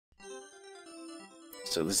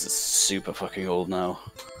So this is super fucking old now.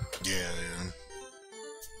 Yeah, yeah.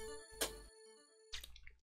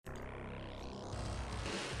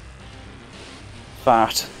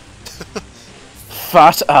 Fat.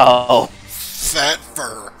 Fat Owl. Fat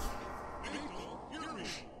fur.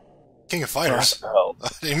 King of Fighters. Fat Owl. I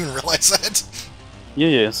didn't even realize that.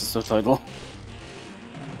 Yeah, it's a subtitle.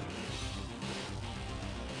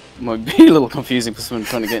 Might be a little confusing for someone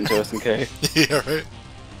trying to get into SNK. Yeah, right.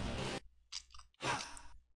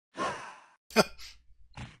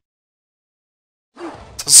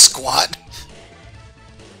 The squat.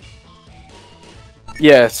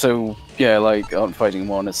 Yeah, so yeah, like on Fighting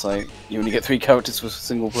 1, it's like you only get 3 characters for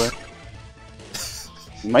single player.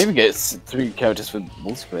 You might even get 3 characters for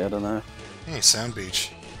multiplayer. I don't know. Hey, Sound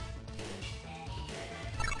Beach.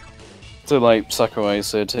 So like Sakurai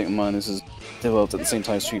said, take in mind this is developed at the same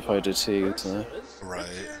time as Street Fighter 2. So. Right.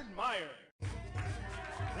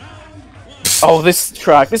 Oh, this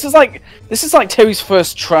track. This is like Terry's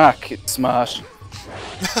first track in Smash.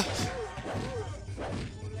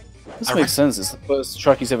 This makes sense. It's the first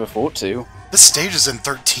track he's ever fought to. This stage is in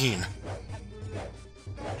 13.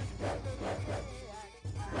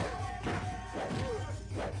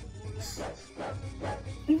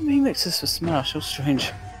 Who remixed this for Smash? How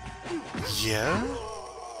strange. Yeah?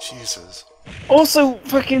 Jesus. Also,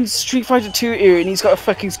 fucking Street Fighter 2 era, and he's got a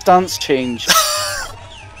fucking stance change.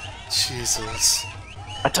 Jesus.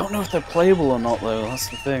 I don't know if they're playable or not, though. That's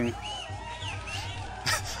the thing.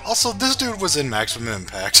 Also, this dude was in Maximum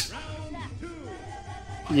Impact.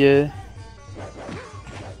 Yeah.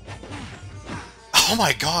 Oh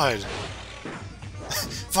my god.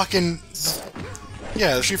 Fucking...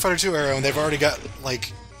 Yeah, the Street Fighter 2 era, and they've already got,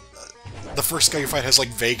 like... The first guy you fight has, like,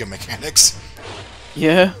 Vega mechanics.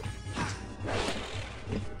 Yeah.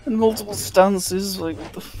 And multiple stances, like,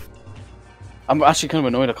 what the f... I'm actually kind of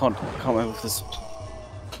annoyed I can't remember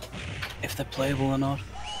if they're playable or not.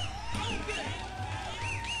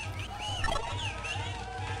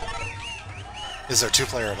 Is there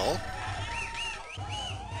 2-player at all?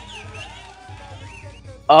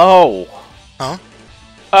 Oh!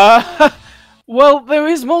 Huh? Well, there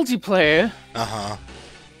is multiplayer.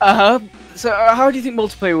 Uh-huh. So how do you think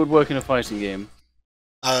multiplayer would work in a fighting game?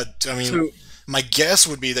 I mean, my guess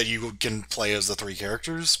would be that you can play as the 3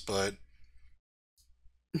 characters, but...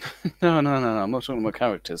 No, I'm not talking about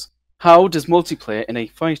characters. How does multiplayer in a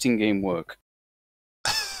fighting game work?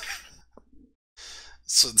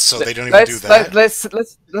 So they don't even do that? Let's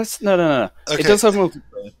no. Okay. It does have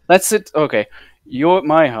multiplayer. Okay. You're at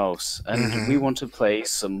my house, and we want to play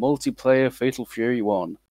some multiplayer Fatal Fury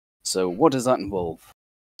 1. So what does that involve?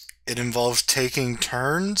 It involves taking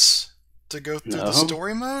turns to go through the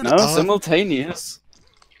story mode? No, simultaneous.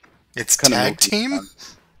 It's tag team?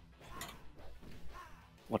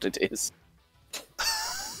 What it is.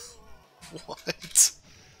 What?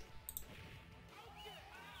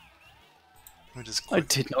 I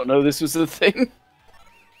did not know this was a thing.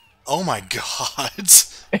 Oh my god.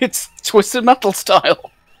 It's Twisted Metal style.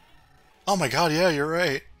 Oh my god, yeah, you're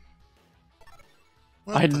right.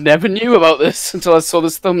 I never knew about this until I saw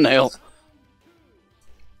this thumbnail.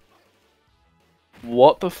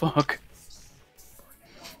 What the fuck?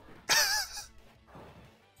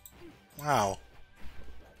 Wow.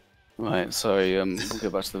 Right, sorry, we'll go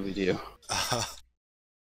back to the video.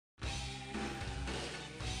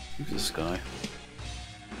 Who's this guy?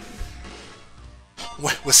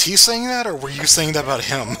 What, was he saying that, or were you saying that about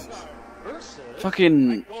him?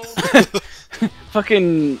 Fucking...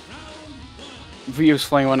 fucking... Rio's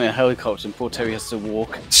flying around in a helicopter and poor Terry has to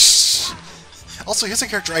walk. Also, he's a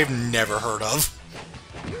character I've never heard of.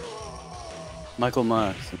 Michael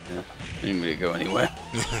Myers. Yeah, didn't really go anywhere.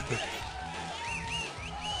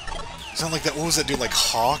 It's not like that. What was that dude, like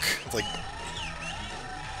Hawk? Like.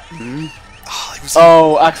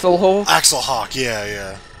 Oh, Axel Hawk? Axel Hawk,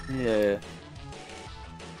 yeah. Yeah.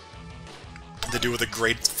 The dude with the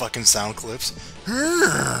great fucking sound clips.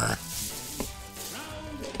 The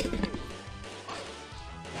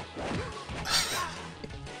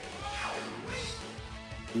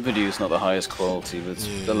video's not the highest quality, but it's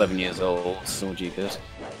 11 years old, so what do you get?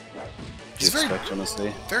 He's very,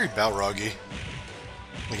 honestly? Very Balroggy.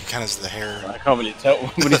 Like he kind of has the hair. I can't really tell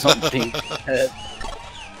when he's on pink head.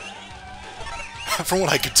 From what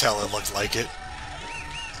I could tell, it looked like it.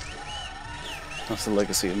 That's the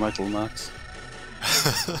legacy of Michael Max.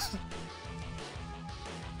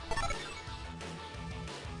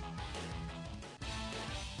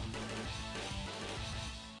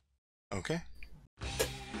 Okay.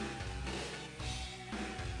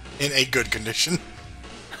 In a good condition.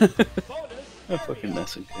 Oh, fucking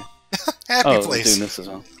mess, okay. Happy place. Doing this as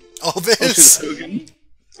well. Oh, this!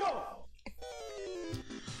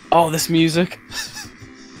 Oh, this music!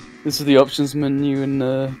 This is the options menu in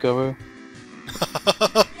Go.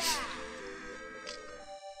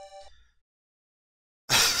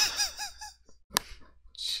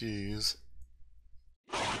 Jeez.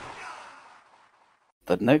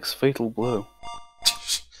 The next fatal blow.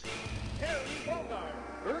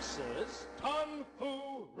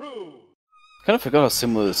 Kind of forgot how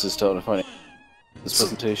similar this is to Fighting. This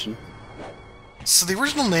presentation. So the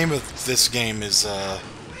original name of this game is,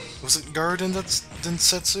 was it Garden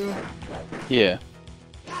Densetsu? Yeah.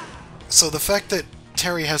 So the fact that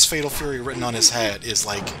Terry has Fatal Fury written on his hat is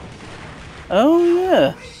like... Oh,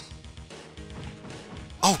 yeah.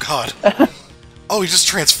 Oh, God. Oh, he just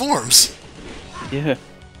transforms! Yeah.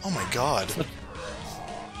 Oh my god.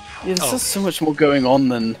 Yeah, there's just so much more going on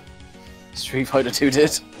than Street Fighter 2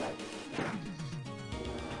 did.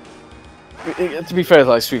 To be fair,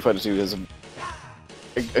 like Street Fighter 2 has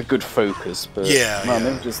a good focus, but yeah, man,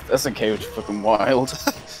 yeah. just SNK was fucking wild.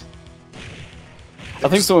 I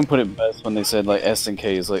think someone put it best when they said like SNK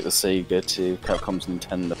is like the Sega to Capcom's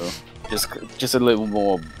Nintendo. Just a little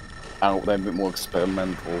more out there, a bit more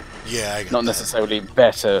experimental. Yeah, I got not that. necessarily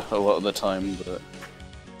better a lot of the time, but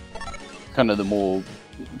kind of the more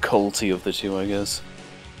culty of the two, I guess.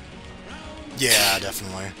 Yeah,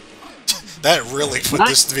 definitely. That really put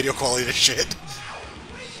this video quality to shit.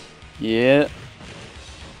 Yeah.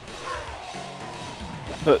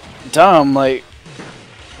 But damn, like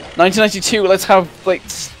 1992, let's have like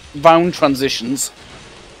round transitions.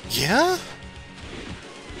 Yeah?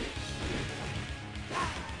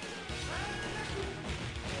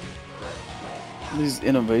 These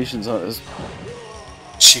innovations aren't as...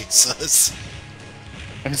 Jesus.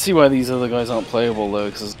 I can see why these other guys aren't playable though,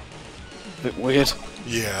 because it's a bit weird.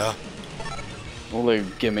 Yeah. All their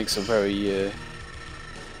gimmicks are very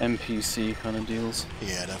NPC kind of deals.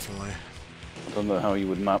 Yeah, definitely. I don't know how you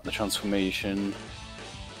would map the transformation.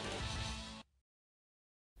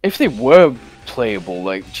 If they were playable,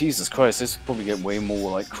 like, Jesus Christ, this would probably get way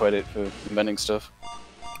more like credit for inventing stuff.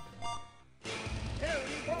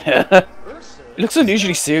 It looks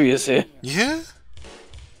unusually serious here. Yeah?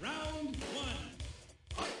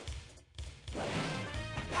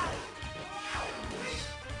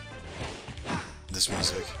 This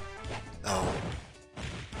music. Oh.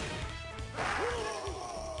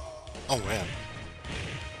 Oh, man.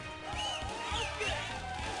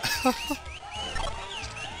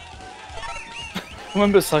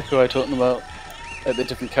 Remember Sakurai talking about the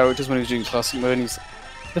different characters when he was doing classic mode? And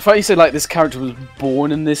the fact he said like this character was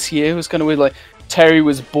born in this year was kind of weird. Like Terry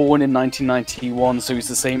was born in 1991, so he's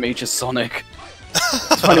the same age as Sonic.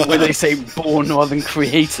 It's funny when they say born rather than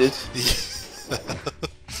created.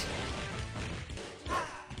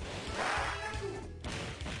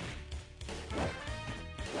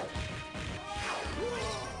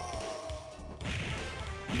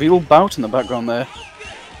 Real bout in the background there.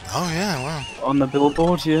 Oh yeah, wow. On the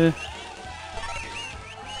billboard, yeah.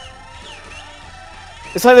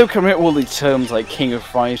 It's like they would commit all these terms like King of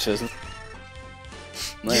Fighters.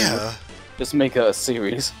 Yeah. Just make it a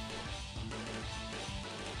series.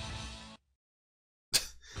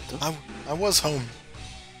 I was home.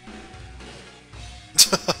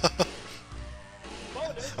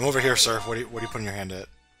 I'm over here, sir. What are you putting your hand at?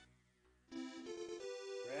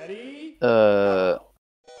 Ready?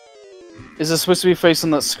 Is it supposed to be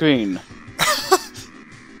facing that screen?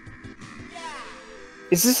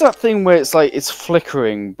 Is this that thing where it's like, it's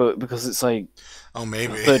flickering, but because it's like... Oh,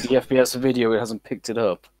 maybe. 30 FPS video, it hasn't picked it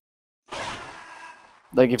up.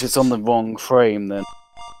 Like, if it's on the wrong frame, then...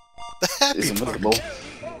 The happy it's part. invisible.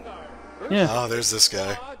 Yeah. Oh, there's this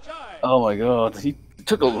guy. Oh my god, it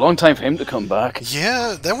took a long time for him to come back.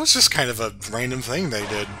 Yeah, that was just kind of a random thing they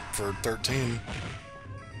did for 13.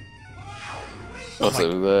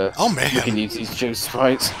 Also, oh man, we can use these Joe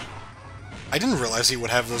sprites. I didn't realize he would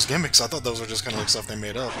have those gimmicks. I thought those were just kind of like stuff they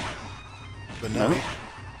made up. But no.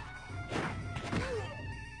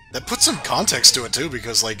 That puts some context to it too,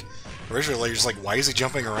 because like originally you're just like, why is he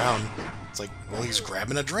jumping around? It's like, well, he's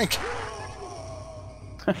grabbing a drink.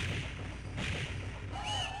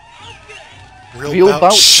 Real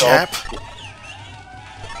bout Shap.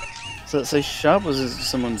 So it says Shap was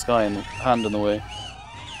someone's guy in the hand in the way.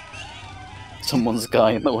 Someone's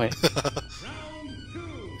guy in the way.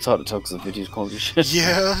 It's hard to tell because the video's quality shit.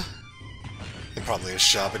 Yeah. It probably is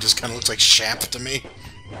Shap. It just kind of looks like Shap to me.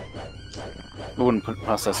 I wouldn't put it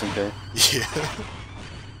past SNK. Yeah.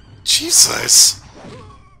 Jesus.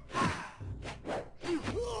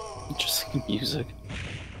 Interesting music.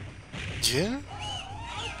 Yeah.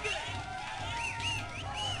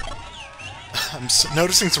 I'm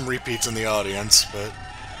noticing some repeats in the audience, but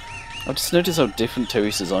I just noticed how different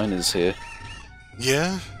Terry's design is here.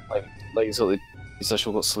 Yeah? Like he's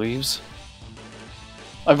actually got sleeves.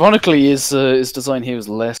 Ironically, his design here is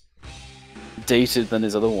less dated than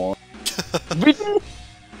his other one. Ridden?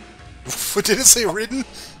 What did it say, ridden?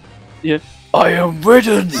 Yeah. I am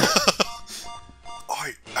ridden!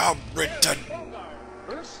 I am ridden!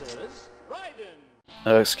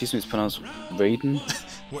 Excuse me, it's pronounced Raiden?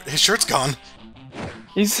 What, his shirt's gone.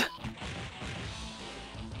 He's...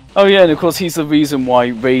 Oh yeah, and of course he's the reason why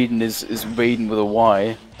Raiden is Raiden with a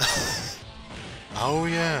Y. Oh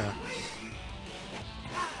yeah.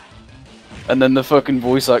 And then the fucking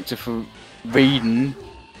voice actor for Raiden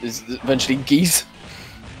is eventually Geese.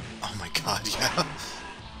 Oh my god, yeah.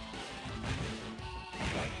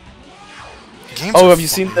 Games Oh, are have you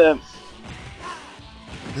funny. seen the...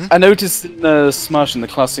 I noticed in Smash in the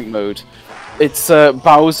classic mode, it's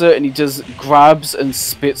Bowser and he just grabs and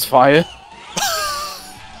spits fire.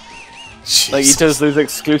 Jesus. Like he does those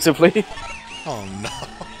exclusively. Oh no.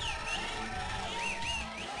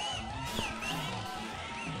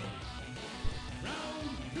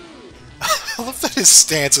 I love that his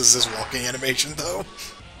stance is this walking animation, though.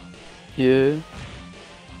 Yeah.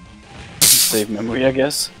 Save memory, I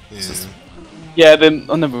guess. Yeah. Yeah, then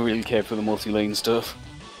I never really cared for the multi-lane stuff.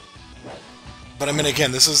 But I mean,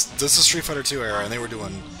 again, this is Street Fighter 2 era, and they were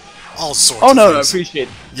doing all sorts. Oh of no, I things. appreciate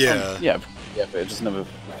it. Yeah. Yeah, but it just never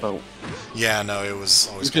felt. Yeah, no, it was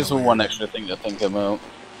always. It's just kinda one weird. extra thing to think about.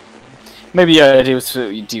 Maybe the idea was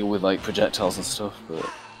to deal with like projectiles and stuff, but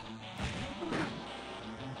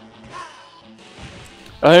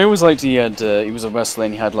I always liked he was a wrestler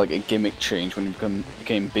and he had like a gimmick change when he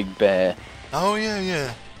became Big Bear. Oh yeah,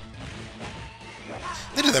 yeah.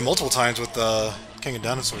 They did that multiple times with King of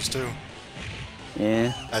Dinosaurs too.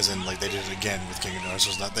 Yeah. As in, like they did it again with King of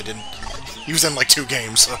Dinosaurs. Not they didn't. He was in like 2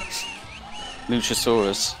 games. So.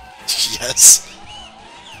 Luchasaurus. Yes.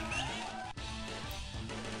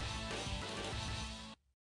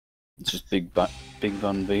 It's just Big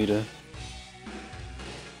Van Vader.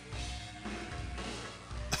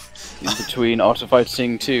 In between Art of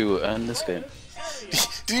Fighting 2 and this game.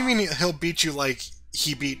 Do you mean he'll beat you like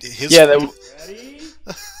he beat his? Yeah,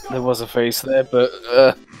 there was a face there, but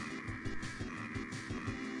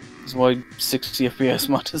that's why 60 FPS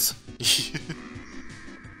matters.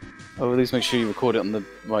 Or at least make sure you record it on the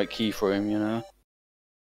right keyframe, you know.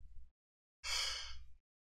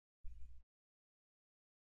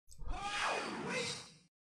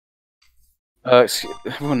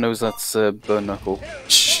 Everyone knows that's Burn Knuckle.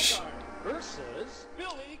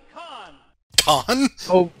 Khan?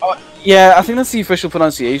 Oh, yeah, I think that's the official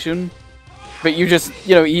pronunciation. But you just,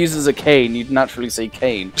 you know, he uses a Kane, you'd naturally say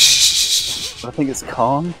Kane. But I think it's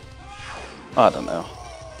Khan? I don't know.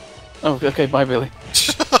 Oh, okay, bye, Billy.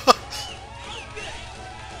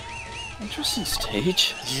 Interesting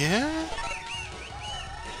stage. Yeah.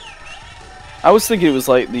 I was thinking it was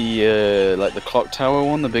like the clock tower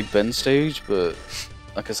one, the Big Ben stage, but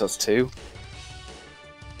I guess that's 2.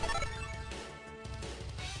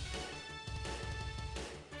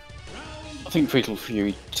 I think Fatal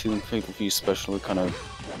Fury 2 and Fatal Fury Special are kind of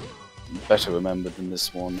better remembered than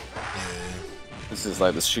this one. Yeah. This is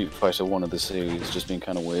like the Street Fighter 1 of the series, just being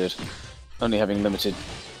kind of weird. Only having limited...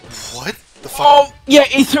 What the fuck? Oh, yeah,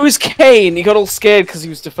 he threw his cane! He got all scared because he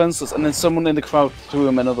was defenseless, and then someone in the crowd threw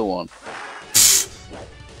him another one.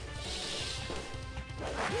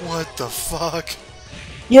 What the fuck?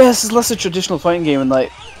 Yeah, this is less a traditional fighting game, and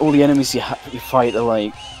like, all the enemies you fight are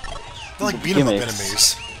like... They're like beat 'em up gimmicks.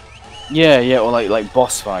 enemies. Yeah, or like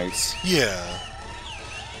boss fights. Yeah.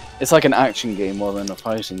 It's like an action game more than a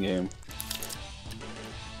fighting game.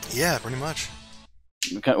 Yeah, pretty much.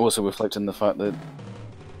 It can also reflect in the fact that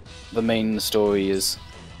the main story is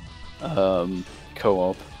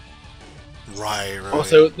co-op. Right.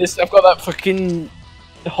 Also, I've got that fucking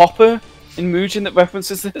Hopper in Mugen that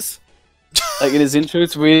references this. Like in his intro,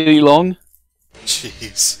 it's really long.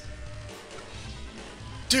 Jeez.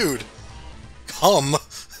 Dude. Come.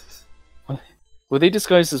 Were they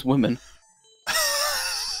disguised as women?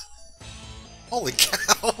 Holy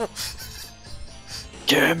cow.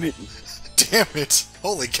 Damn it! Damn it.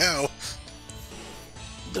 Holy cow.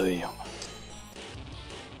 Damn.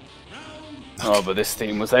 Oh, but this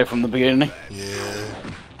theme was there from the beginning.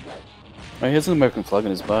 Yeah. Oh, he has an American flag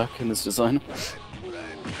on his back in this design.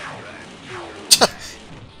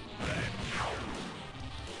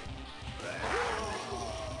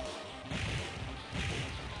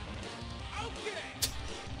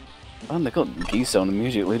 Man, they got geese down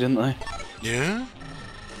immediately, didn't they? Yeah?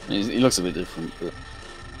 He looks a bit different, but...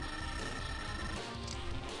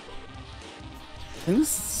 think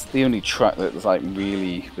this is the only track that was, like,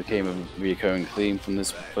 really became a recurring theme from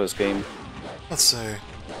this first game. Let's see. I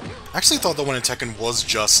actually thought the one in Tekken was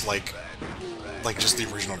just, like just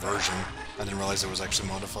the original version. I didn't realize it was actually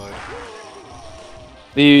modified.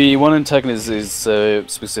 The one in Tekken is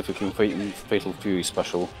specifically Fatal Fury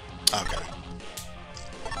Special. Okay.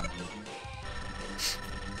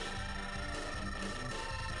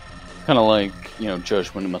 Kind of like, you know,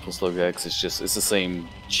 Judgment and Metal Slug X. It's the same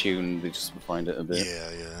tune. They just refined it a bit.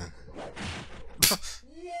 Yeah.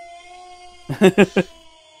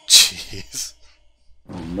 Jeez.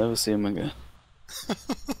 I'll never see him again.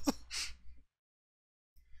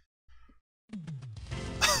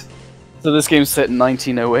 So this game's set in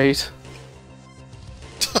 1908.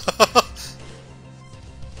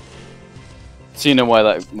 So you know why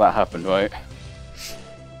that happened, right?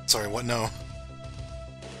 Sorry, what? No.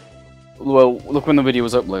 Well, look when the video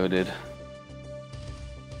was uploaded.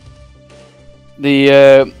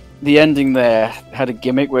 The ending there had a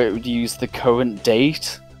gimmick where it would use the current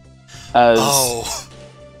date as... Oh.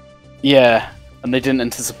 Yeah, and they didn't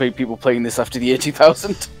anticipate people playing this after the year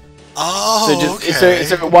 2000. Oh, okay. So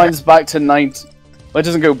it winds back to 19... Well, it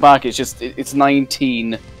doesn't go back, it's just... It's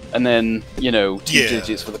 19, and then, you know, two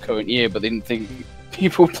digits for the current year, but they didn't think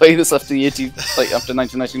people would play this after the year after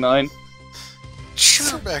 1999.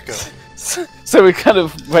 Sure, Becca. So it kind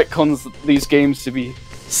of retcons these games to be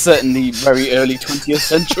set in the very early 20th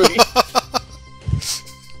century.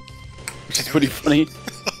 Which is pretty funny.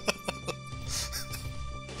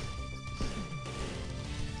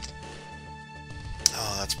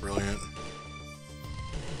 Oh, that's brilliant.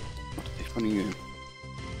 Funny.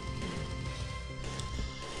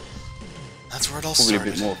 That's where it all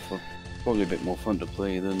Probably started. Probably a bit more fun to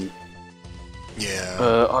play than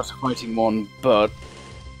Art of Fighting 1, but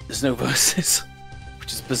there's no verses,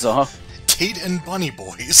 which is bizarre. Tate and Bunny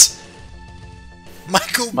Boys.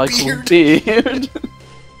 Michael Beard. Beard.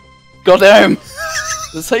 Goddamn.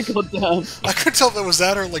 Let's say goddamn. I couldn't tell if that was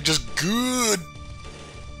that or like just good.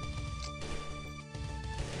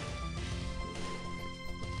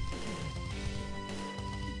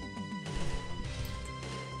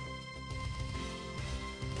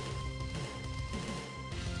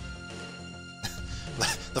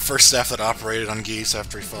 The first staff that operated on Geese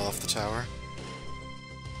after he fell off the tower.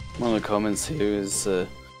 One of the comments here is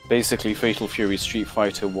basically Fatal Fury Street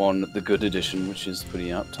Fighter 1, the good edition, which is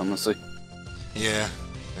pretty apt, honestly. Yeah,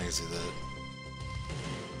 I can see that.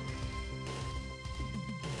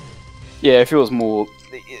 Yeah, it feels more...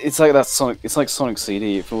 It's like that Sonic... It's like Sonic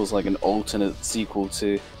CD, it feels like an alternate sequel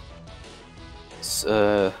to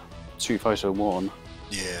Street Fighter 1.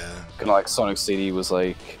 Yeah. Kind of like Sonic CD was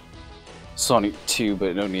like Sonic 2, but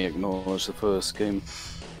it only acknowledged the first game.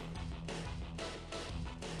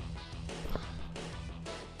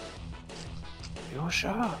 You're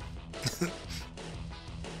sure?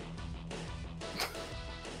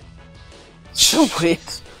 So weird.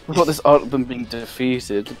 We've got this art of them being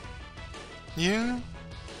defeated. Yeah.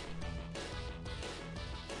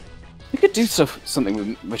 You could do something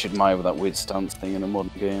with Richard Meyer with that weird stance thing in a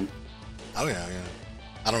modern game. Oh yeah, yeah.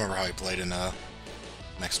 I don't remember how he played in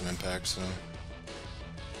Maximum Impact, so...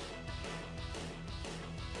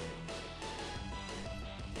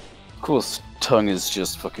 Of course, Tongue is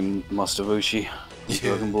just fucking Master Roshi in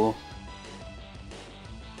Dragon Ball.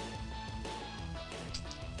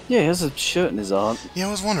 Yeah, he has a shirt in his art. Yeah,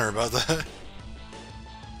 I was wondering about that.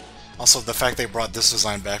 Also, the fact they brought this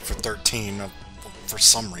design back for 13, for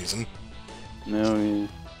some reason. No, yeah.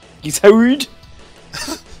 He's Howard!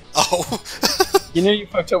 Oh! You know you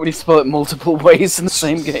fucked up when you spell it multiple ways in the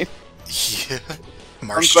same game. Yeah.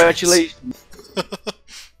 Congratulations.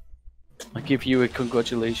 I give you a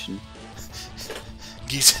congratulation.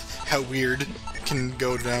 Geese, how weird can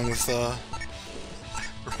go down with,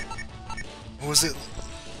 what was it?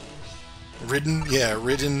 Ridden? Yeah,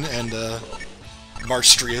 Ridden and,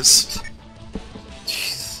 Marstrius.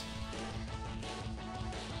 Jeez.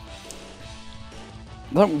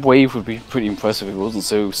 That wave would be pretty impressive if it wasn't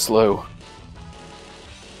so slow.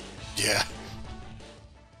 Yeah.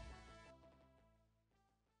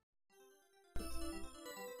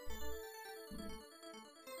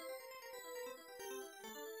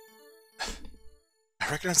 I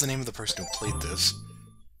recognize the name of the person who played this.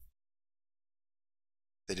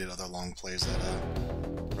 They did other long plays that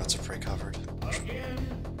Rats of Prey covered.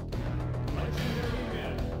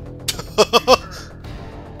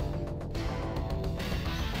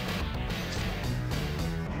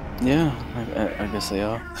 Yeah, I guess they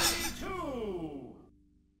are.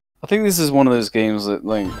 I think this is one of those games that,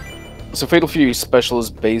 like... So Fatal Fury Special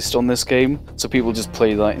is based on this game, so people just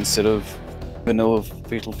play that instead of vanilla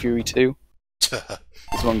Fatal Fury 2.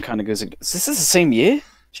 This one kind of goes. Is this the same year?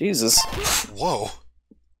 Jesus. Whoa.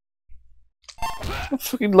 How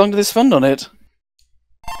fucking long did they spend on it?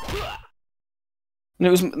 And it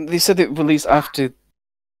was. They said it released after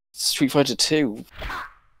Street Fighter 2.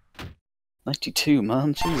 92,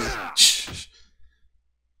 man. Jesus.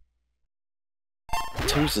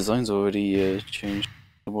 Terry's design's already changed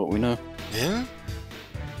from what we know. Yeah?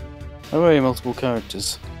 Hooray, multiple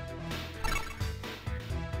characters.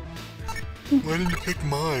 Why didn't you pick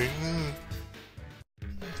mine?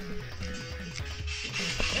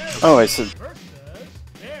 Alright, so...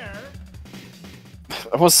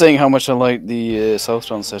 I was saying how much I like the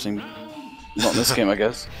Southbound setting. Not in this game, I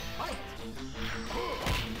guess.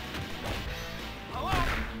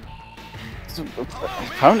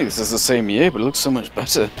 Apparently this is the same year, but it looks so much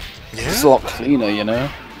better. Yeah? It's a lot cleaner, you know?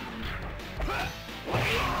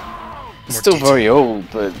 It's More still detail. very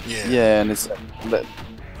old, but yeah, and it's...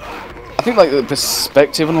 I think like the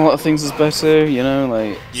perspective on a lot of things is better, you know,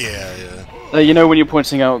 like... Yeah. You know when you're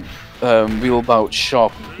pointing out Wheelbout's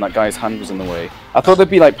shop, and that guy's hand was in the way. I thought there'd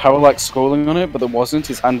be like parallax scrolling on it, but there wasn't.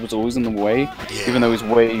 His hand was always in the way, even though he's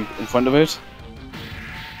way in front of it.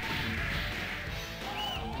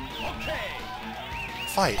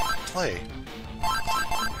 Fight. Play.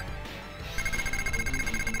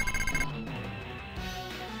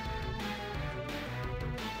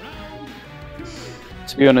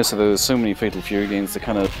 To be honest, there's so many Fatal Fury games that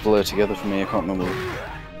kind of blur together for me, I can't remember.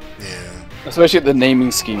 Yeah. Especially the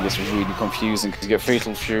naming scheme gets really confusing, because you get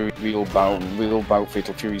Fatal Fury, Real Bout,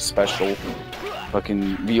 Fatal Fury Special,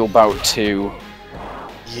 fucking Real Bout 2.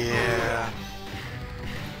 Yeah.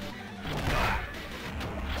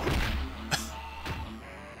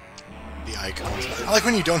 The icons. I like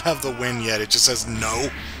when you don't have the win yet, it just says no.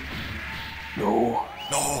 No.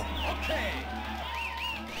 No.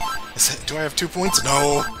 Do I have 2 points?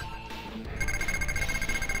 No.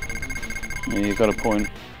 Yeah, you got a point.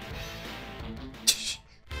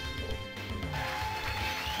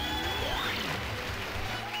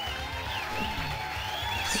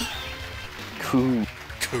 Cool.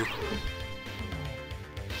 Cool.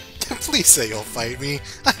 Please say you'll fight me.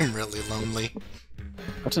 I'm really lonely.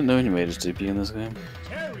 I didn't know you made his debut in this game.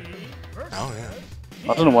 Oh, yeah.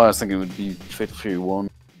 I don't know why I was thinking it would be Fatal Fury 1.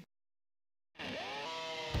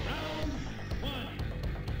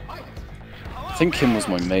 I think Kim was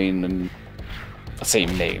my main, and I say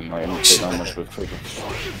main, I don't say that much, but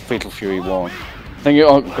Fatal Fury 1. I think it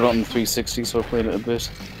got it on 360, so I played it a bit.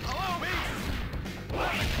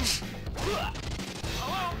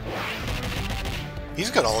 He's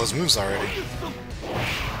got all his moves already.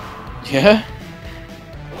 Yeah?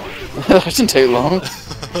 That didn't take long.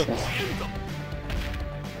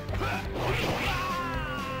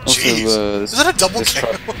 Jeez. Also, is that a double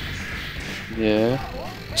KO? Yeah.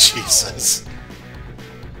 Jesus.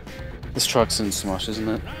 This track's in Smash, isn't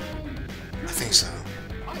it? I think so.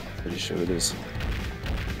 Pretty sure it is.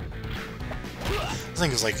 The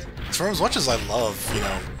thing is, like, for as much as I love, you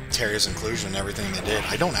know, Terry's inclusion and everything they did,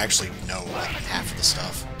 I don't actually know, like, half of the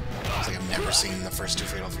stuff. It's like I've never seen the first two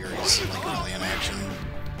Fatal Furies, like, really in action.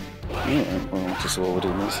 Yeah, well, just what we're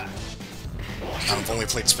doing this. I've only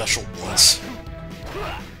played Special once.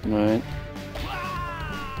 Right.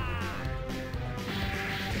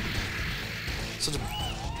 So,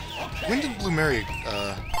 when did Blue Mary,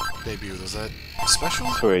 debut? Was that Special?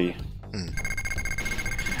 3.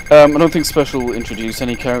 I don't think Special introduced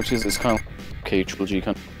any characters, it's kind of like trilogy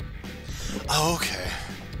kind of. Oh,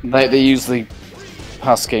 okay. They usually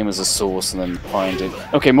pass game as a source and then find it.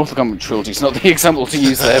 Okay, Mortal Kombat Trilogy's not the example to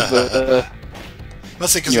use there, but...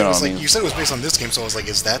 Let's say, because it was like, you said it was based on this game, so I was like,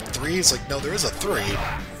 is that 3? It's like, no, there is a 3.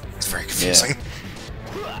 It's very confusing.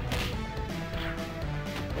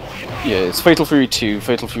 Yeah, it's Fatal Fury 2,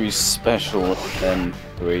 Fatal Fury Special, and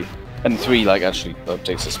 3. And 3, like, actually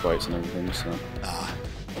updates the sprites and everything, so...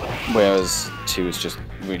 Whereas 2 is just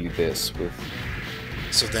really this, with...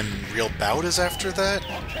 So then Real Bout is after that?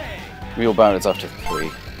 Real Bout is after 3.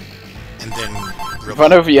 And then Real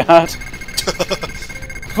Run over your hat!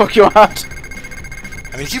 Fuck your hat!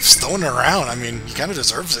 I mean, he keeps throwing it around. I mean, he kind of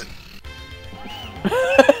deserves it.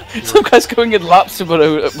 Some guy's going in laps to run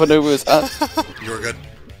over his hat. You were good.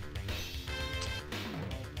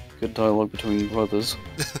 Good dialogue between brothers.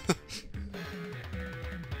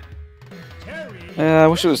 Yeah, I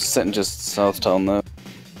wish it was set in just Southtown though.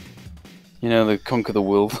 You know, they conquer the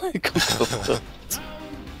world.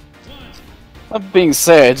 That being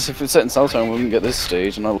said, if it's set in Southtown, we wouldn't get this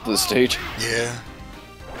stage, and I love this stage. Yeah.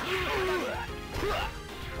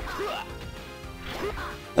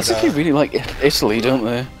 That's okay, really like Italy, don't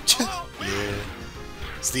they? Yeah.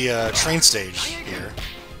 It's the train stage here.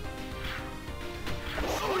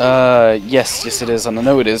 Yes it is, and I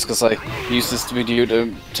know it is because I used this video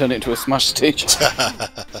to turn it into a Smash stage.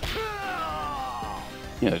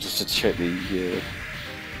 You know, just to check the,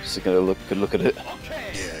 just to get a good look at it.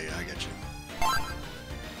 Yeah, I get you.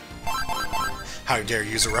 How dare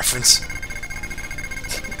you use a reference?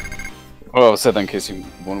 Well, I said that in case you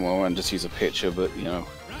want more and just use a picture, but you know,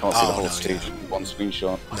 can't see the whole no, stage in one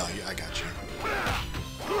screenshot. No, I got you.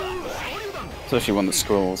 Especially one that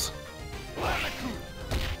scrolls.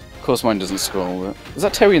 Of course mine doesn't scroll, but... Is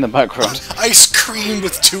that Terry in the background? Ice cream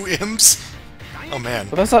with 2 imps? Oh man.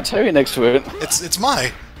 But there's that Terry next to it. It's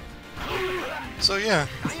my. So yeah.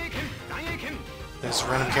 There's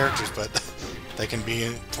random characters, but they can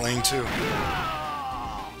be playing too.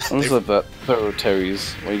 I always love that photo of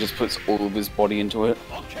Terry's, where he just puts all of his body into it.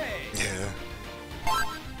 Yeah.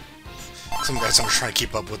 Some guys are trying to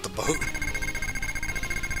keep up with the boat.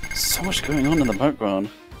 So much going on in the background.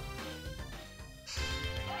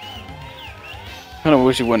 Kind of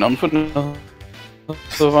wish you went on for another I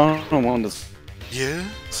don't want to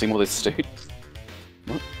see more of this stage.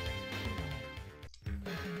 What?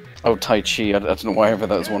 Oh, Tai Chi. I don't know why ever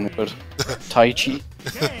that was one word. Tai Chi.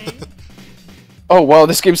 Oh wow,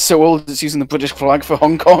 this game's so old it's using the British flag for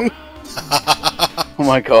Hong Kong. Oh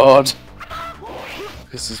my god.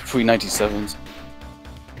 This is pre-97s.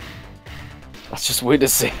 That's just weird to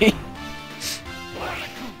see.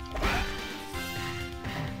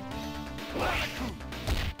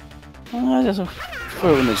 There's a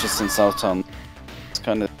when it's just in Southtown. It's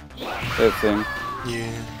kind of their thing.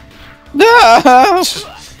 Yeah. No!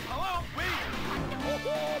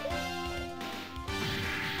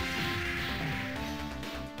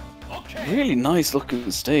 Really nice looking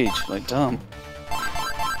stage, like damn.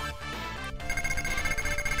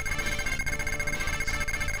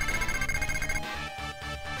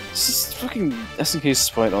 This is fucking SNK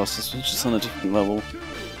Sprite Arts, it's just on a different level.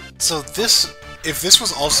 So this, if this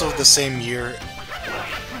was also the same year,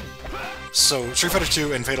 so Street Fighter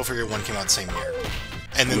 2 and Fatal Fury 1 came out the same year,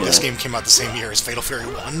 and then this game came out the same year as Fatal Fury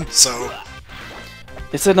 1, so...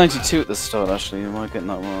 It said 92 at the start, actually, am I getting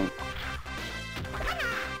that wrong?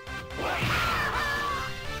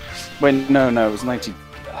 Wait, no, it was 90...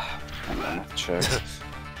 Hang on, I have to check.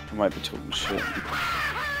 I might be talking shit.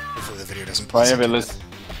 Hopefully the video doesn't play it.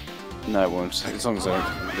 No, it won't, as long as I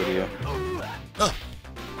don't the video. Oh.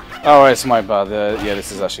 Oh, it's my bad. Yeah,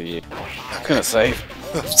 this is actually you. I couldn't save.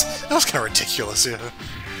 That was kind of ridiculous, yeah.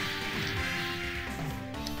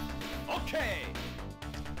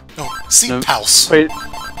 Oh, see, no, Pulse!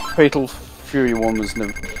 Fatal Fury 1 was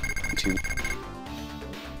no... 2.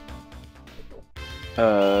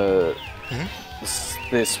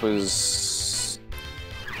 This was...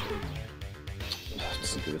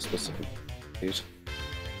 Doesn't give a specific date.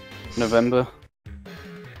 November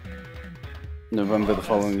the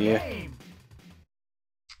following year.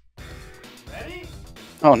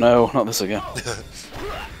 Oh no, not this again.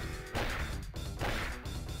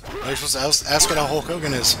 You're supposed to ask it how Hulk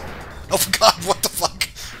Hogan is. Oh god, what the fuck?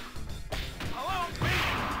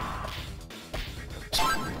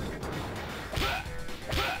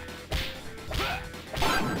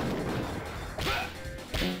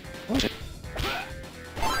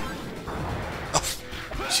 Oh,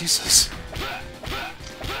 Jesus.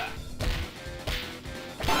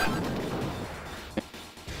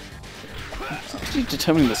 How are you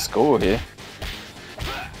determining the score here?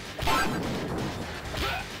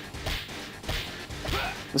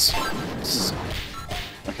 This is...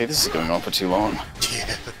 Okay, this is going on for too long.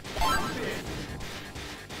 Yeah.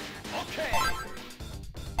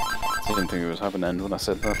 I didn't think it was having an end when I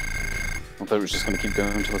said that. I thought it was just going to keep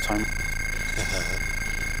going until the time.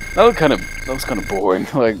 That was kind of boring,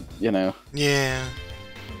 like, you know. Yeah.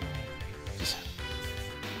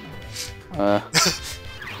 I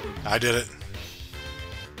did it.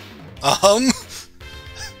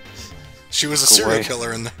 She was a serial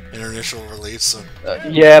killer in her initial release, so...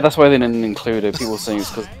 yeah, that's why they didn't include her. People saying it's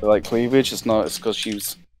because they like cleavage, it's not, it's because she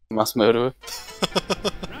was a mass murderer.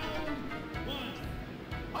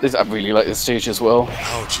 I really like this stage as well.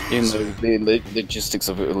 Oh, jeez. Even though the logistics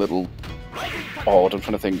of it are a little odd, I'm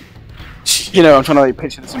trying to think... You know, I'm trying to like,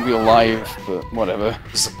 picture this in real life, but whatever.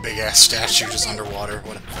 This is a big-ass statue just underwater,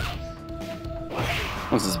 whatever.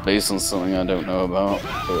 This is based on something I don't know about,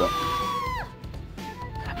 but...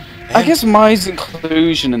 I guess Mai's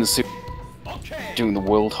inclusion in the super doing the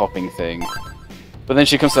world hopping thing, but then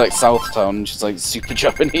she comes to like Southtown and she's like super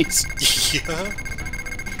Japanese. Yeah.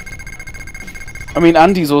 I mean,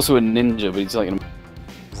 Andy's also a ninja, but he's like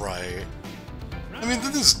right. I mean,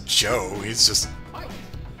 this is Joe. He's just a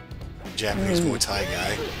Japanese Muay Thai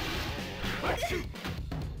guy.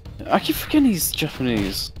 I keep forgetting he's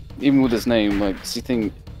Japanese, even with his name. Like, so you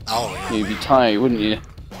think you'd be Thai, wouldn't you?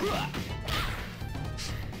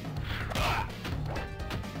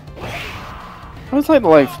 I was like the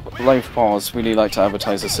life pause really like to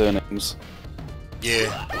advertise their surnames.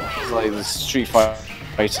 Yeah. It's like the Street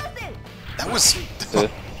Fighter. That was an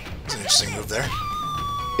interesting move there.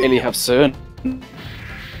 Really have surnames.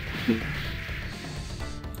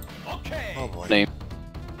 Oh boy. Name.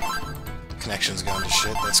 Connection's gone to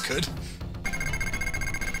shit, that's good.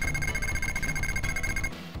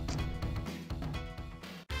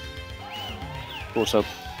 What's up?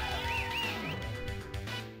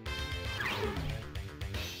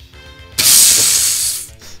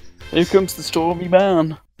 Here comes the Stormy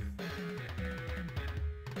Man.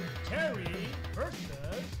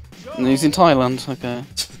 And he's in Thailand, okay.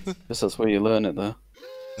 Guess that's where you learn it though.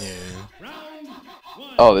 Yeah.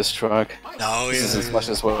 Oh, this track. Oh, yeah. This is Smash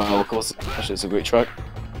as well, of course. Smash is a great track.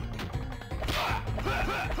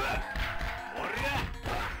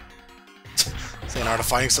 Saying art of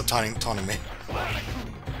fighting, stop taunting me.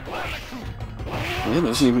 Yeah,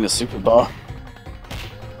 there isn't even a super bar.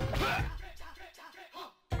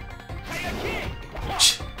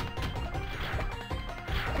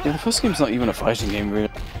 Yeah, the first game's not even a fighting game, really.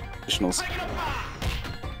 Originals.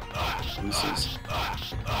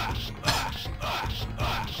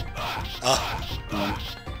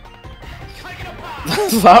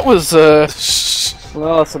 That was,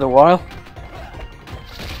 well, that's in a while.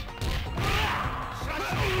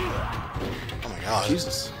 Oh my god.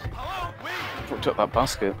 Jesus. Fucked up that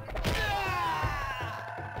basket.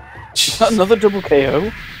 Is that another double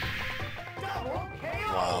KO?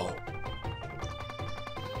 Wow.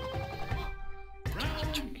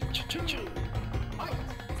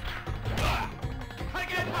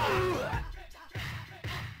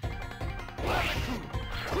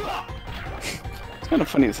 It's kind of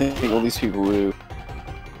funny to think all these people who...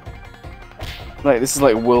 Like, this is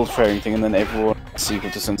like a world fairing thing, and then everyone sequel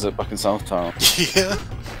just ends up back in Southtown. Yeah.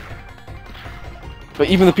 But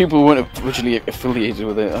even the people who weren't originally affiliated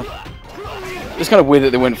with it, it's kind of weird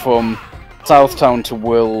that they went from Southtown to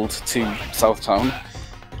World to Southtown.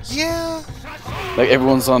 Yeah. Like,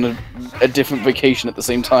 everyone's on a different vacation at the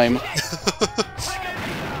same time.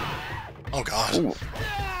 Oh god. Ooh.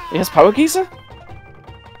 He has Power Geezer?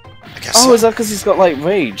 I guess Oh, so. is that because he's got, like,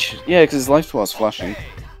 Rage? Yeah, because his life bar's flashing.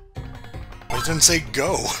 But it didn't say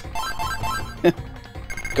go.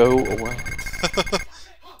 Go away.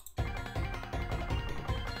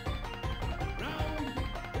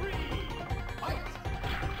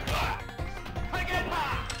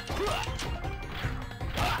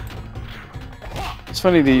 It's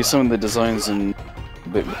funny, some of the designs in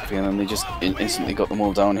Bit Movie, and then they just instantly got them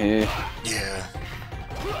all down here. Yeah.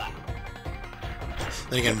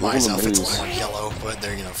 Then again, Mai's outfit's a little more yellow, but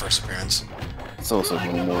they're, you know, first appearance. It's also a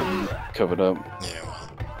little more covered up. Yeah, well.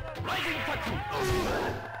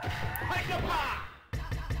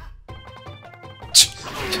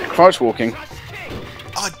 Crouch walking.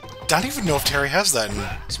 I don't even know if Terry has that in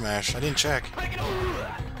Smash. I didn't check.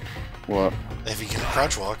 What? If he can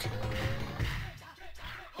crouch walk.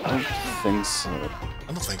 I don't think so. I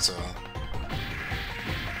don't think so.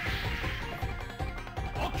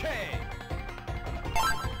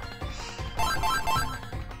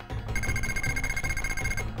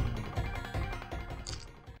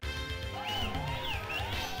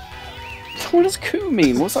 What does coup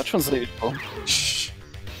mean? What's that translated for? Shh.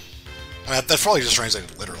 I mean, that probably just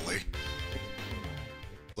translated literally.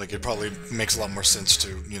 Like, it probably makes a lot more sense to,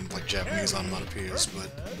 you know, like, Japanese onomatopoeias, but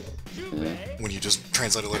Yeah. when you just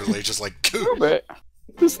translate it literally, it's just like, coo! Robert,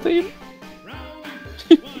 this theme.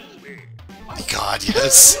 God,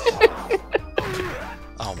 yes!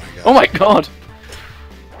 Oh my god. Oh my god!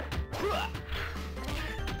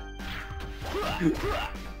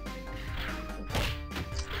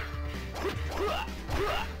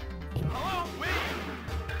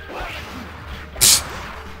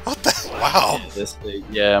 What the? Wow. This stage.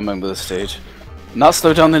 Yeah, I remember this stage. Not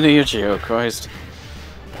slow down the Neo Geo, Christ.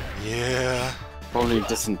 Yeah. Probably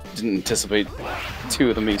didn't anticipate two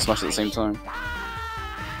of them being smashed at the same time.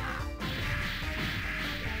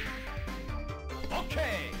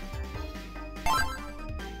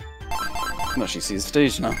 I can actually see the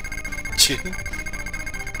stage now.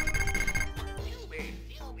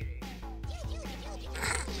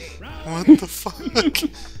 What the fuck?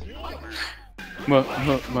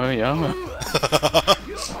 Mariyama.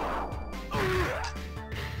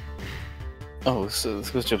 Oh, so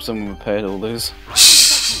this good job someone repaired all those.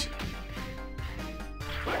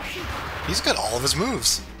 He's got all of his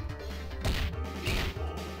moves.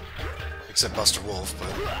 Except Buster Wolf,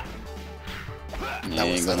 but... Yeah,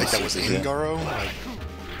 I think that was in Garo. Like,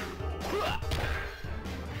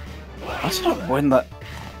 I don't know when that.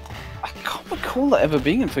 I can't recall that ever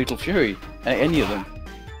being in Fatal Fury. Any of them.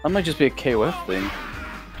 That might just be a KOF thing.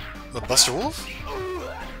 the Buster Wolf?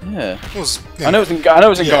 Yeah. It was. I know it's in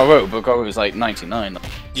Garo, but Garo was like 99.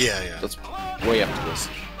 Yeah. That's way after this.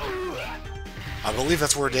 I believe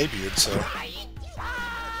that's where it debuted. So.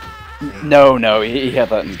 No, he had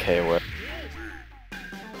that in KOF.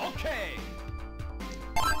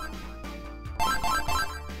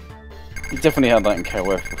 He definitely had that in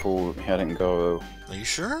KOF before he had it in Garo. Are you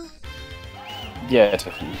sure? Yeah,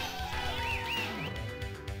 definitely.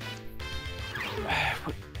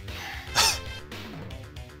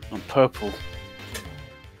 I'm purple.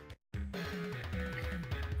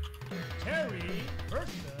 Terry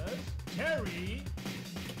versus Terry.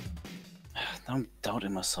 I'm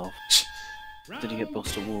doubting myself. Did he get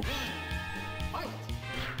Buster Wolf?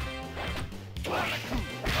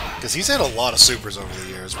 Because he's had a lot of supers over the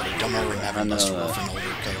years, but I don't remember him having Buster Wolf in older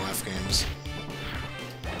KOF games.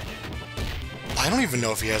 I don't even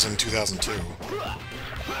know if he has him in 2002.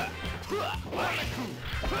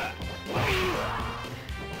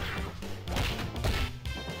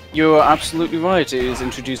 You're absolutely right, it is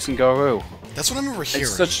introduced in Garo. That's what I remember hearing.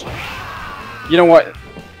 It's such... You know what?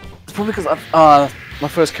 It's probably because my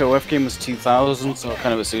first KOF game was 2000, so I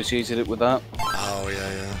kind of associated it with that. Oh,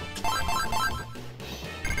 yeah.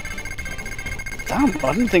 Damn,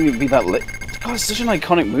 I didn't think it'd be that lit. God, it's such an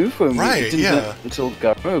iconic move for him. Right, It didn't get until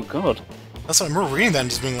Garo, oh god. That's what I remember reading that and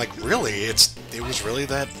just being like, really? It was really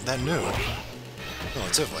that new?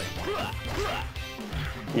 Relatively.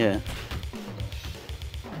 Yeah.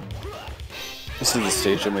 This is the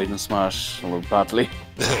stage I made in Smash a little badly.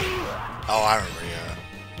 Oh, I remember, yeah.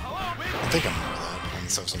 I think I remember that. And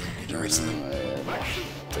so something major recently.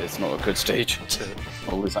 It's not a good stage.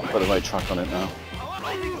 At least I can put the right track on it now.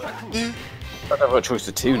 Yeah. I have a choice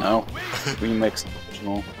of two now. Remix and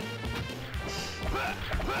original.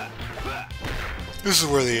 This is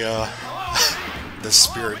where the the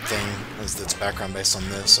spirit thing is that's background based on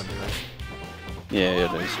this, I believe. Yeah,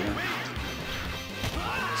 it is, yeah.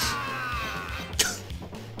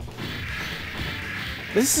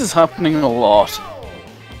 This is happening a lot.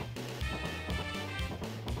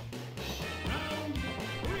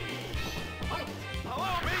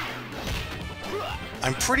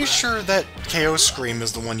 I'm pretty sure that KO Scream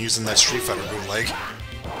is the one using that Street Fighter bootleg.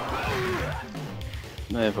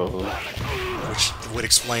 Yeah, probably. Which would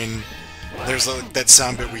explain... There's that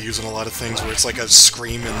sound bit we use in a lot of things where it's like a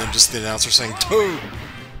scream and then just the announcer saying "Toad!"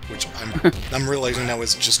 Which I'm realizing now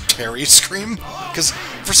is just Terry's scream. Because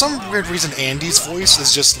for some weird reason Andy's voice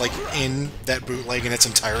is just like in that bootleg in its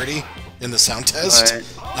entirety in the sound test. Right.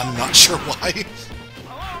 I'm not sure why.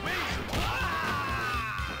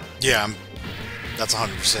 Yeah, that's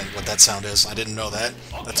 100% what that sound is. I didn't know that.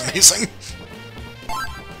 That's amazing.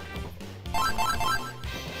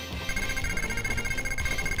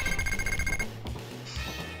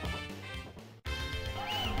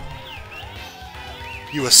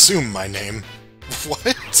 You assume my name.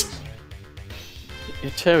 What?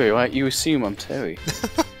 You're Terry, right? You assume I'm Terry.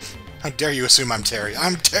 How dare you assume I'm Terry?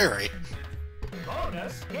 I'm Terry!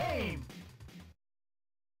 Bonus game.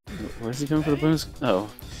 Where's he going for the bonus? Oh.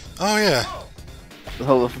 Oh, yeah. The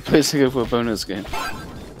whole place to go for a bonus game.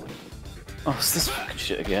 Oh, it's this fucking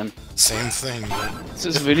shit again. Same thing, but This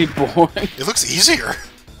is really boring. it looks easier.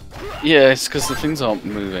 Yeah, it's because the things aren't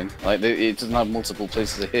moving. Like, it doesn't have multiple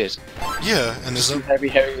places to hit. Yeah, and there's, Heavy.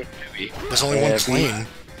 there's only one plane.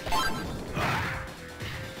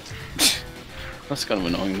 That's kind of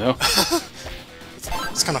annoying, though.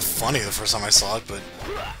 It's kind of funny the first time I saw it, but...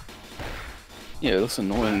 Yeah, it looks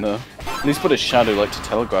annoying, though. At least put a shadow, like, to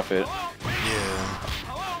telegraph it. Yeah.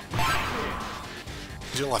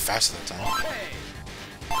 You did a lot faster that time.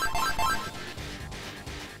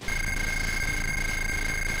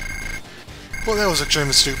 Well, that was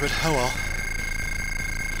extremely stupid. Oh well.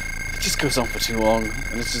 It just goes on for too long,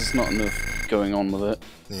 and there's just not enough going on with it.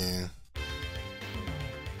 Yeah.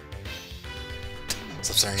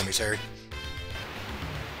 Stop staring at me, Terry.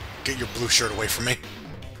 Get your blue shirt away from me.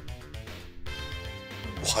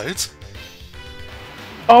 What?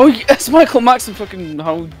 Oh, yes, Michael Max and fucking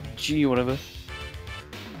how G or whatever.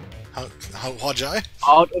 How Hawjai?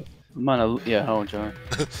 Oh, man, yeah, how G.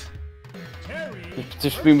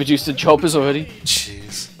 Just been reduced to jobbers already.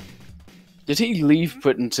 Jeez. Did he leave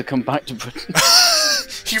Britain to come back to Britain?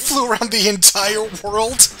 He flew around the entire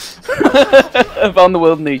world? Around the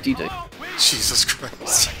world in 80 days. Jesus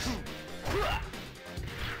Christ.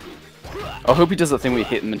 I hope he does that thing where you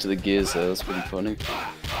hit him into the gears there, that's pretty funny.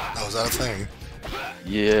 Oh, is that a thing?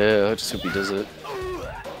 Yeah, I just hope he does it.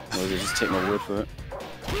 Or they just take my word for it.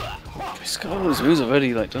 He's got all those moves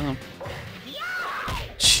already, like, damn.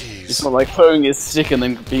 Jeez. It's not like throwing his stick and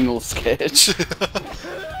then being all scared.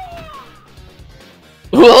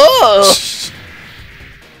 Whoa!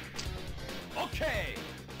 Okay.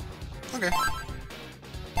 Okay.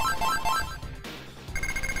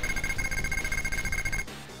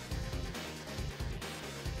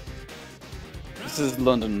 This is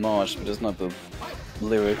London March, but it doesn't have the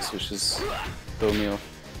lyrics, which is throw me off.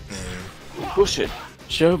 Push it,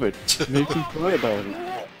 shove it, make me cry about it.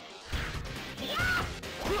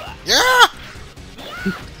 Yeah!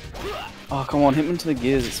 Oh, come on, hit him into the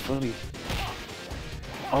gears, it's funny.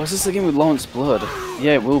 Oh, is this the game with Lawrence Blood?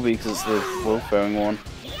 Yeah, it will be, because it's the world-faring one.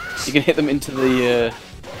 You can hit them into the,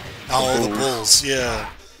 Oh, the bulls, yeah.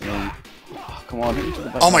 Oh, come on, hit him to the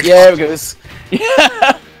back. Oh my yeah, god! There it goes.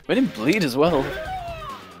 Yeah! Made him bleed as well.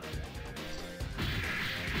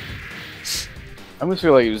 I almost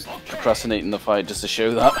feel like he was procrastinating the fight just to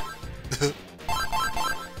show that.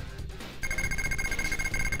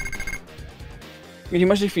 Can you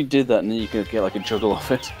imagine if you did that and then you could get like a juggle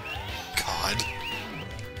off it? God.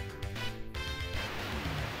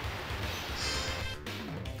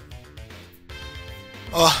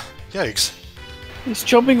 Oh, yikes. He's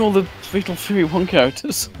chopping all the Fatal Fury 1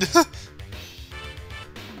 characters.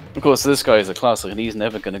 Of course, this guy is a classic and he's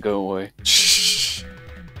never gonna go away. Shh.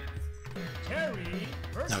 Terry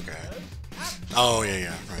versus Okay. Oh,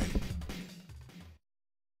 yeah, right.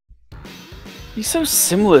 He's so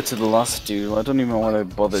similar to the last dude, I don't even know why they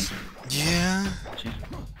bothered. Yeah.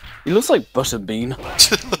 He looks like Butterbean.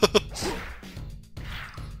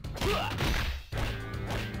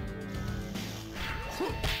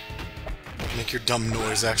 Make your dumb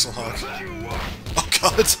noise, Axel Hawk. Oh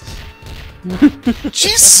god!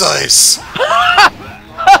 Jesus!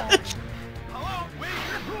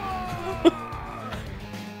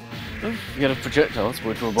 You got a projectile, let's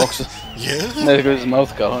wait for a boxer. Yeah? There goes his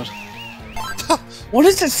mouth guard. What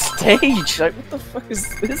is this stage? Like, what the fuck is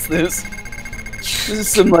this? This is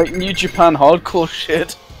some like New Japan hardcore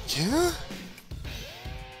shit. Yeah?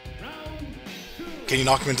 Can you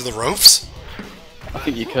knock him into the ropes? I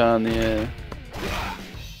think you can, yeah.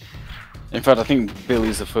 In fact, I think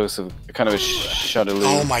Billy's the first of kind of a Shadow League.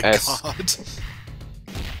 Oh my S. god.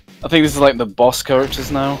 I think this is like the boss characters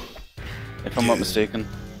now, if I'm Yeah. not mistaken.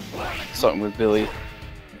 Starting with Billy.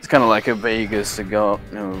 It's kind of like a Vegas cigar,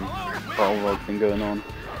 you know, Balrog thing going on.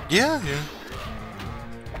 Yeah, yeah.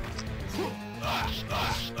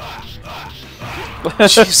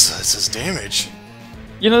 Jesus, his damage.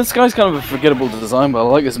 You know, this guy's kind of a forgettable design, but I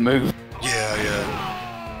like his move. Yeah,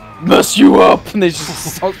 yeah. Mess you up! And they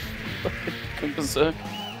just start going berserk.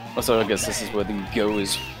 Also, I guess this is where the Go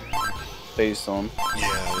is based on. Yeah,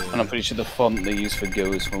 yeah. And I'm pretty sure the font they use for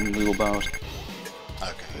Go is from Wheelbound.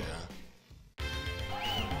 Okay, yeah.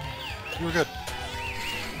 We're good.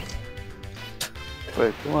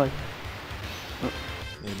 Wait, why?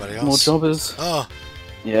 Anybody else? More jobbers? Oh.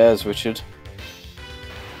 Yeah, it's Richard.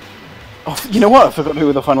 Oh, you know what? I forgot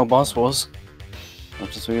who the final boss was. I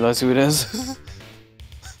just realised who it is.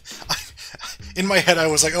 In my head, I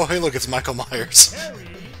was like, oh, hey, look, it's Michael Myers. Terry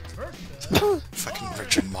versus Fucking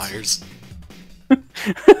Richard Myers.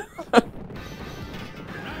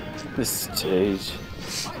 This stage.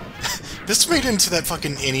 This made into that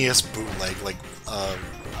fucking NES bootleg, like,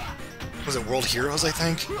 was it World Heroes, I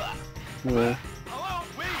think? Yeah.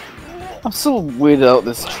 I'm still weirded out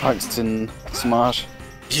this track's in Smash.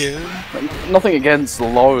 Yeah. Like, nothing against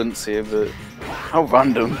Lawrence here, but how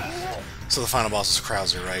random. So the final boss is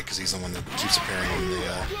Krauser, right? Because he's the one that keeps appearing in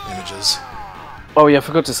the images. Oh yeah, I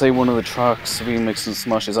forgot to say one of the tracks remixed in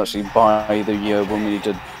Smash is actually by the when we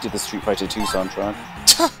did the Street Fighter 2 soundtrack.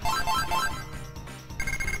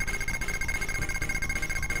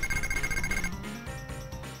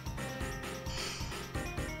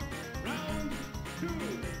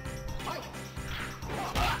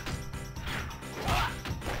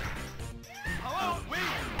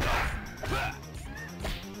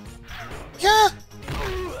 Yeah!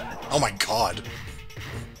 Oh my god.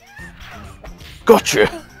 Gotcha!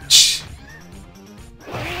 Shh.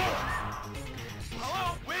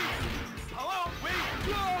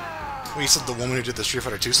 Wait, you said the woman who did the Street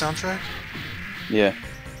Fighter 2 soundtrack? Yeah.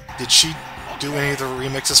 Did she do any of the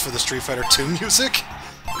remixes for the Street Fighter 2 music?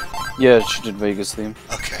 Yeah, she did Vegas theme.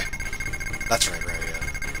 Okay. That's right, yeah.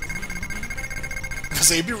 Because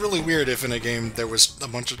it'd be really weird if in a game there was a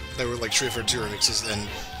bunch of, there were like Street Fighter 2 remixes and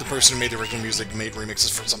the person who made the original music made remixes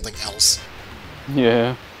for something else.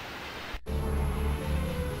 Yeah.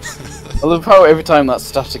 I love how every time that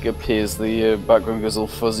static appears, the background goes all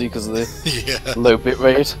fuzzy because of the Yeah. low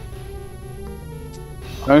bitrate.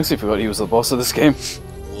 I honestly forgot he was the boss of this game.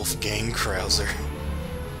 Wolfgang Krauser.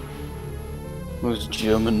 Most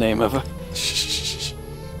German name ever.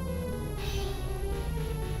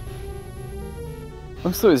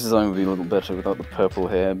 I thought his design would be a little better without the purple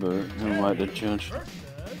hair, but who am I to judge?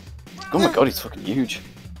 Oh my god, he's fucking huge.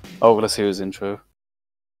 Oh, let's hear his intro.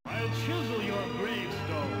 I'll chisel your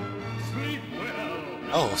gravestone. Sleep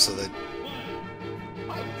well. Oh, so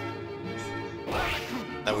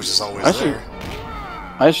that was just always Actually, there.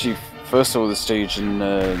 I actually first saw the stage in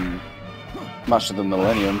Match of the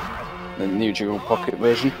Millennium, the Neo Geo Pocket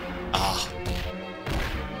version. Ah.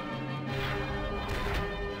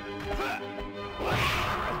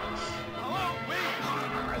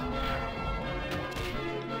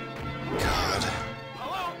 God.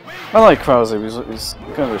 I like Krause, he's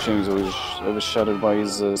kind of a shame he's always overshadowed by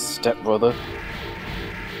his stepbrother.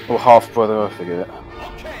 Or half-brother, I forget.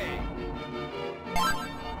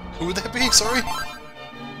 Who would that be? Sorry?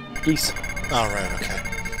 Geese. Oh, right, okay.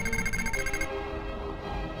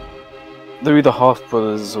 They're either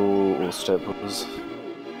half-brothers or stepbrothers.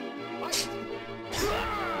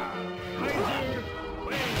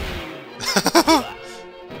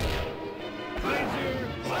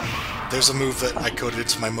 There's a move that I coded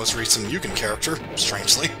into my most recent Yugen character,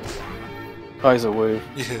 strangely. Kaiser Wave.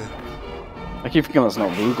 Yeah. I keep thinking that's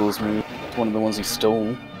not Rugel's move. It's one of the ones he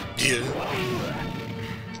stole. Yeah.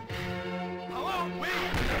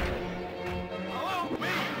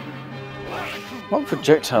 What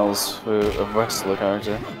projectiles for a wrestler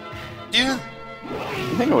character? Yeah.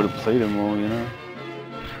 I think I would have played him more, you know?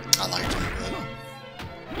 I liked him, but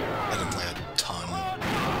I didn't play a ton.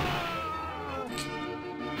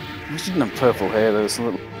 He didn't have purple hair, though. It's a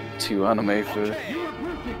little too anime for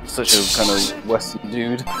such a kind of Western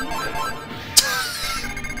dude.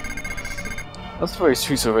 That's very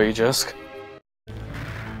Streets of Rage-esque.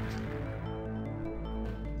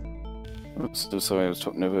 Oops, so sorry, I was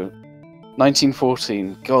talking over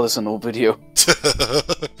 1914. God, that's an old video.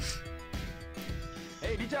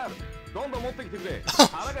 Hey, Richard! どんどん持ってきてくれ。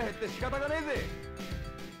腹が減って仕方がねえぜ。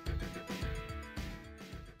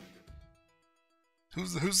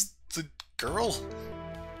Who's the girl?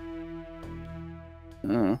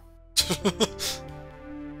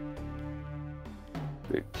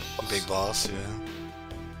 Big Big boss, yeah.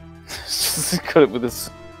 Cut it with this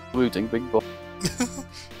looting big boss.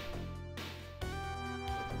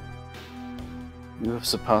 You have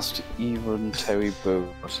surpassed even Terry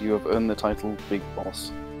Bowes. You have earned the title Big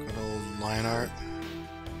Boss. Good old line art.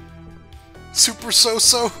 Super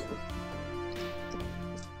so-so!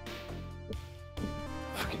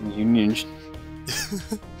 Fucking union.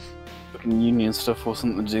 Fucking union stuff or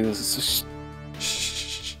something to do this. Is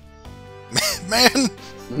Shh. Man!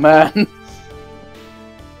 Man!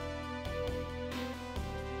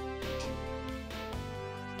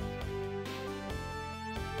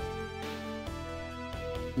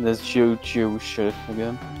 There's Jojo shit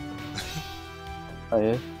again. Oh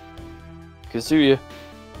yeah. Kazuya.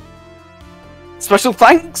 Special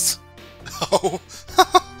thanks! Oh!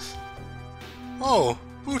 Oh,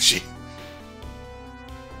 Bucci.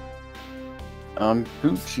 I'm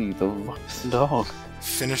Gucci, the fucking dog.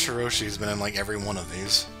 Finish Hiroshi's been in like every one of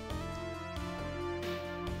these.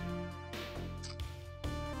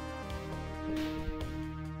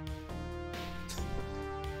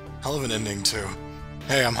 Hell of an ending, too.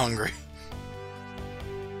 Hey, I'm hungry.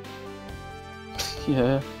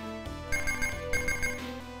 Yeah.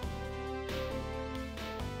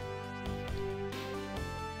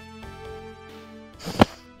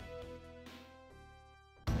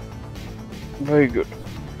 Very good.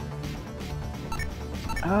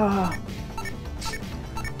 Ah.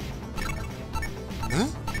 Huh?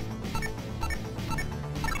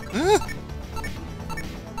 Huh?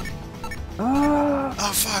 Ah.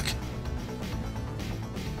 Oh, fuck.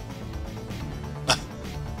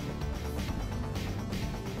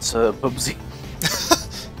 It's Bubsy.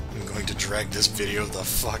 I'm going to drag this video the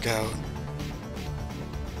fuck out.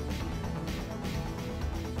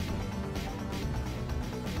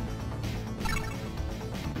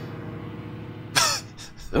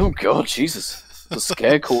 Oh god, Jesus. The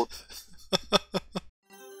scare court.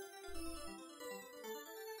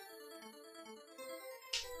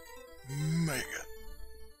 Mega.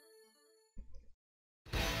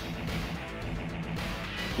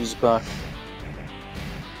 Who's back?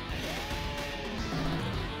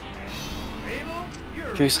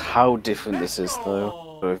 Curious how different this is,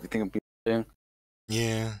 though, for everything I've been doing.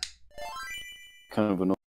 Yeah. Kind of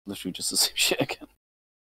annoying, literally just the same shit again.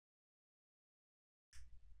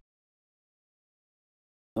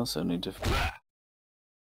 That's certainly different.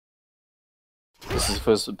 This is the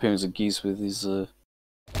first appearance of Geese with his, what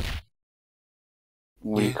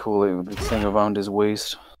do you call it, the thing around his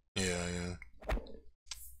waist. Yeah.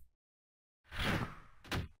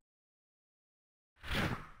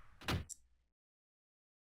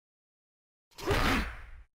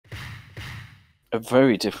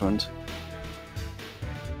 Very different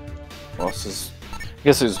bosses. I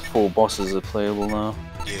guess there's 4 bosses are playable now.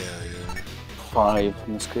 Yeah. 5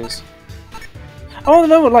 in this case. Oh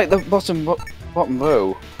no, like the bottom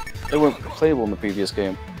row, they weren't playable in the previous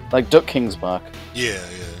game. Like Duck King's back. Yeah.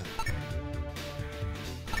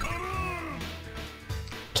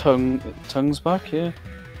 Tongue's back, yeah.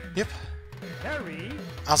 Yep. Harry,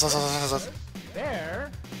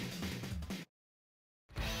 there.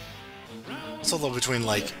 It's a little between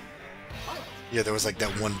like, yeah, there was like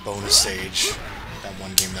that one bonus stage, that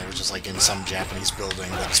one game that was just like in some Japanese building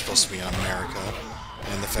that is supposed to be in America,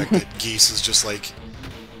 and the fact that Geese is just like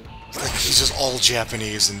he's just all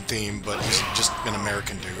Japanese in theme, but he's just an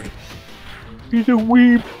American dude. He's a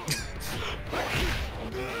weeb.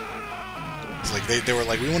 It's like they were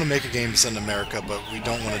like, we want to make a game set in America, but we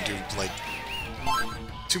don't want to do like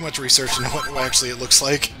too much research into what actually it looks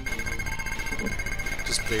like.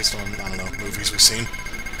 Just based on, I don't know, movies we've seen.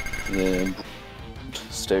 Yeah,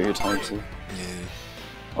 stereotypes. Yeah.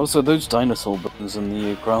 Also, those dinosaur bones in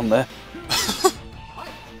the ground there.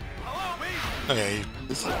 Okay.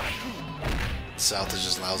 South is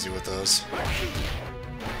just lousy with those.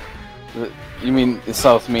 You mean the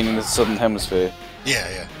South, meaning the Southern Hemisphere?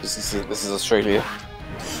 Yeah. This is Australia.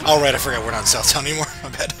 Oh right, I forgot we're not in Southtown anymore. My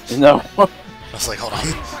bad. No. I was like, hold on.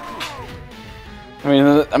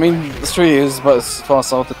 I mean, Australia is about as far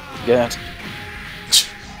south as you get.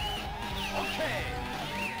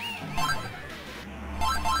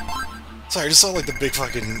 Sorry, I just saw like the big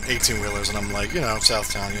fucking 18-wheelers, and I'm like, you know,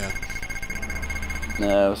 Southtown, yeah.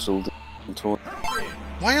 No, it's all different.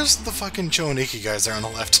 Why is the fucking Choniki guys there on the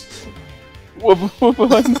left? What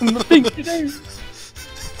behind them? The pink today?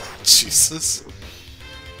 Jesus.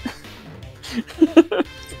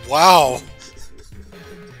 Wow.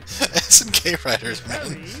 SNK riders,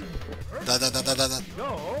 man. Da.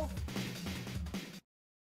 Go.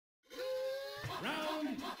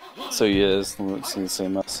 So yeah, it's the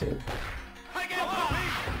same message.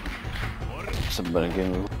 It's a better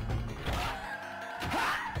game.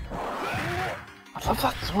 I love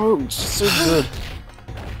that throw, it's so good.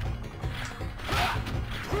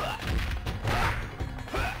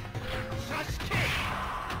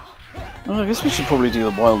 Oh, I guess we should probably do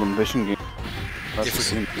the Wild Ambition game. That's If we as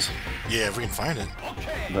soon can- as Yeah, if we can find it.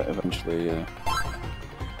 that eventually,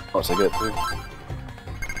 once I get through.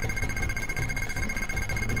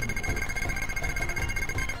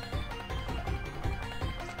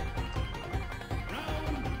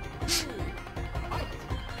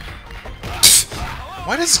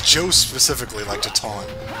 Why does Joe specifically like to taunt?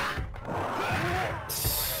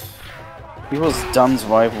 He was Dan's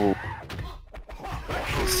rival,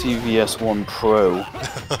 CVS1 Pro.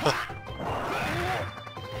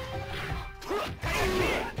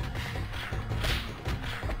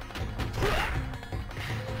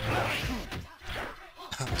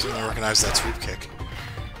 So I recognize that sweep kick.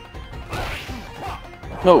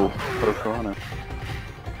 No, Pokorana.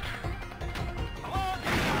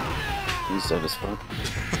 He's dead as fuck.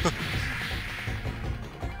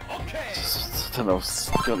 I don't know,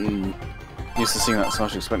 I've gotten used to seeing that so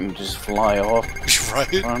much, expecting him to just fly off.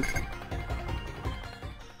 Right? Man.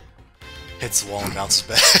 Hits the wall and bounces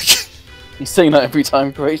back. He's saying that every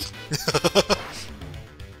time, great.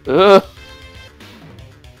 Ugh.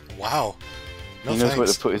 Wow. No He knows where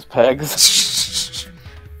to thanks. put his pegs.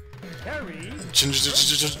 Harry,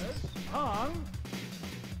 Pong.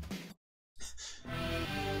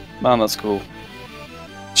 Man, that's cool.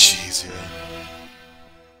 Jeez, yeah.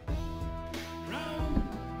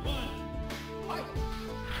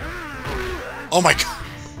 Oh my god!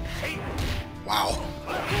 Wow.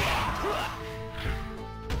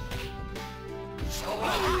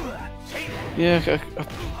 Yeah, I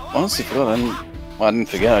honestly forgot. Well, I didn't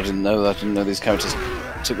forget. I didn't know that. I didn't know these characters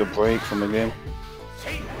took a break from the game.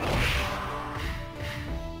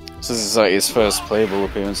 So this is like his first playable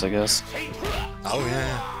appearance, I guess. Oh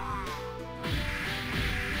yeah.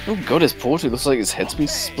 Oh god, his portrait looks like his head's been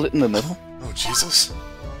split in the middle. Oh Jesus.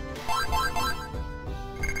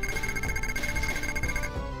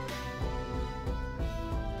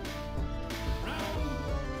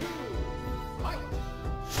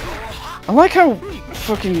 I like how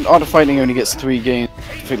fucking Art of Fighting only gets 3 games.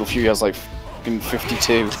 Fatal Fury has like fucking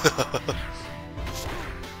 52.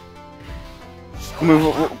 I mean,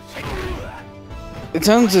 In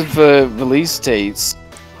terms of release dates,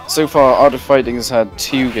 so far Art of Fighting has had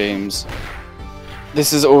 2 games.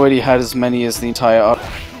 This has already had as many as the entire Art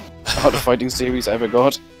of Fighting series ever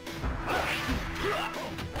got.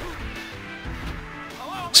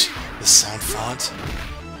 The sound font.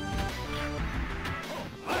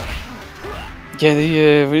 Yeah,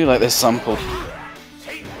 they really like this sample.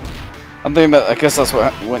 I'm thinking about, I guess that's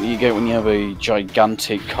what you get when you have a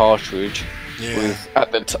gigantic cartridge with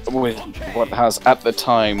what has at the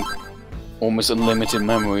time almost unlimited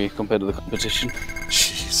memory compared to the competition.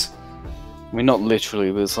 Jeez. I mean, not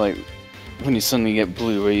literally, but it's like when you suddenly get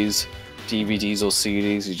Blu-rays, DVDs, or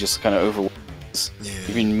CDs, you just kind of overwhelmed. Yeah.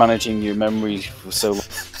 You've been managing your memory for so long.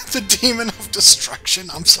 The Demon of Destruction.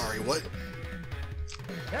 I'm sorry. What?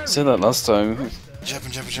 I said that last time.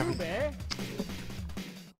 Jumping.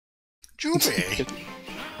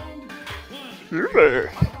 Jubei.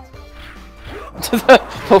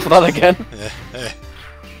 Fall for that again. Yeah.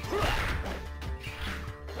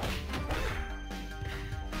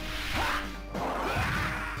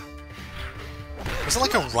 Was it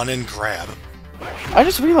like a run and grab? I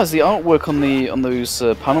just realised the artwork on those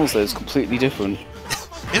panels there is completely different.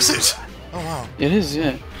 Is it? Oh wow. It is,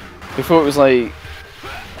 yeah. Before it was like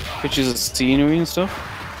pictures of scenery and stuff.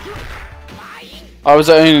 I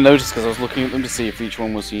only noticed because I was looking at them to see if each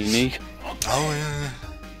one was unique. Oh yeah.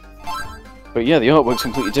 But yeah, the artwork's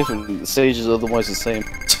completely different. The stage is otherwise the same.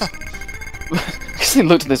 Because they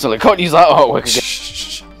looked at this and like, can't use that artwork again.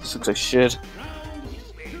 This looks like shit.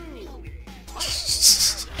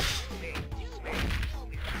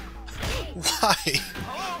 Why?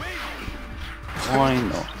 Why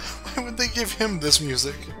not? Why would they give him this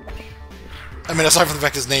music? I mean, aside from the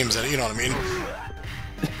fact his name's in it, you know what I mean?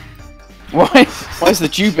 Why is the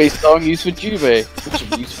Jubei song used for Jubei? It should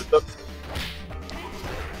be used for Duck.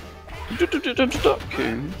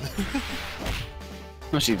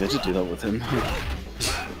 Actually, they did do that with him.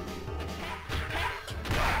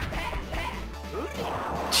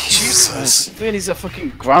 Jesus! Man, he's a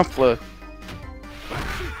fucking grappler.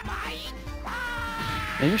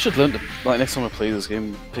 Maybe I should learn to, like, next time I play this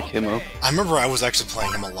game, pick him up. I remember I was actually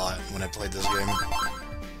playing him a lot when I played this game.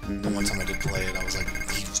 The one time I did play it, I was like,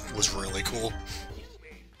 he was really cool.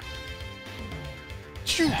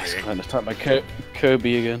 I'm trying to type my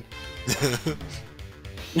Kirby again.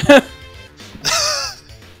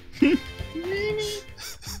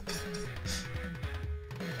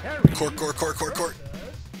 Court.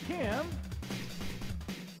 Kim.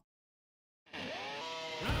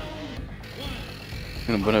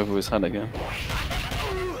 I'm gonna run over his head again.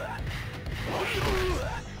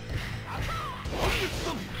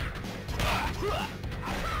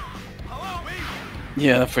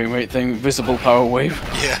 Yeah, that frame rate thing, visible power wave.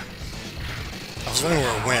 Yeah. I was wondering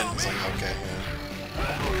where it went. I was like, okay,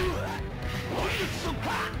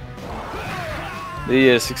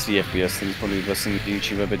 yeah. The 60 FPS thing is probably the best thing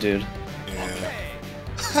YouTube ever did.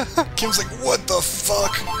 Yeah. Kim's like, what the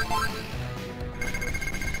fuck?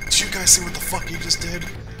 Did you guys see what the fuck he just did?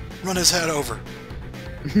 Run his head over.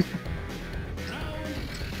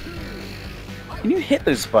 Can you hit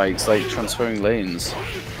those spikes, like transferring lanes?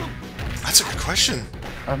 That's a good question.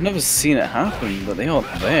 I've never seen it happen, but they are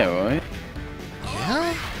there, right?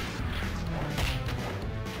 Yeah?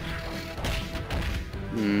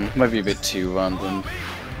 Might be a bit too random.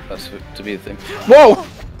 That's to be a thing. Whoa!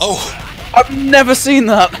 Oh! I've never seen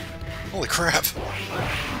that! Holy crap.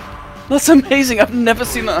 That's amazing, I've never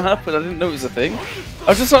seen that happen, I didn't know it was a thing. I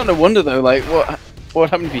was just starting to wonder though, like, what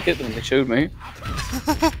happened if you hit them and they showed me?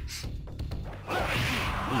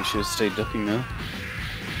 I should have stayed ducking now.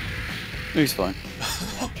 He's fine.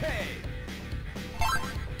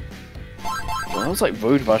 Well, that was like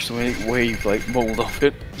Road Rash, the way Wave like rolled off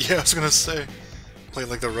it. Yeah, I was gonna say. Played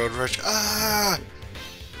like the Road Rush. Ah!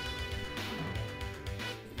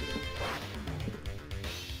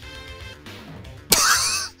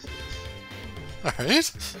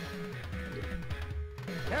 Alright.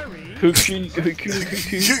 Oh,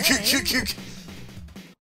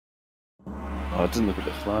 I didn't look at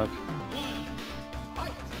the flag.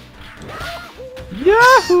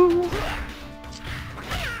 Yahoo!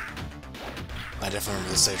 I definitely remember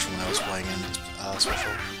the stage from when I was playing in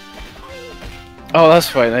Special. Oh,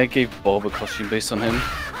 that's right, they gave Bob a costume based on him.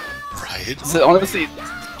 Right. So, honestly,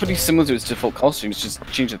 it's pretty similar to its default costume, it's just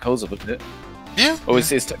changed the clothes up a bit. Yeah. Oh, it's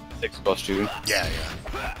his costume. Yeah.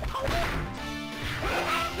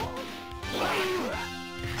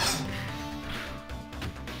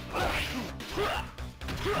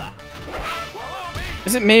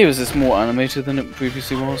 Is it me or is this more animated than it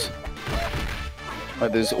previously was?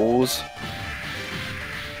 Like those oars?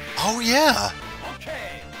 Oh yeah!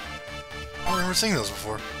 don't remember seeing those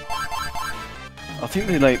before. I think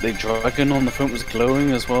the dragon on the front was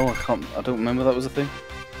glowing as well. I don't remember that was a thing.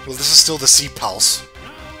 Well, this is still the Sea Pulse.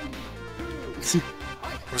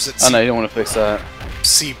 Or is it I know you don't want to fix that.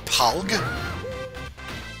 Sea Palg?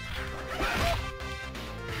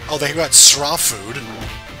 Oh, they got straw food.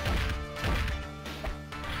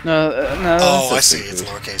 No, no. Oh, I see. It's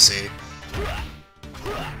lowercase c.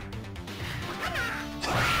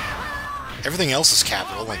 Everything else is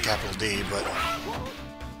capital, like capital D, but...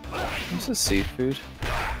 This is seafood.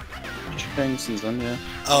 Chicken season, yeah.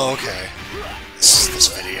 Oh, okay. This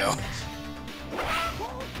video.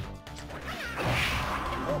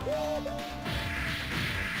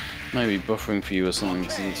 Maybe buffering for you or something,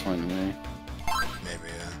 because it's fine to me. Maybe,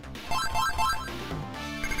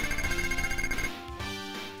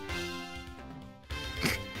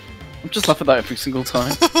 yeah. I'm just laughing at that every single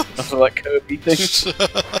time. After that Kirby thing.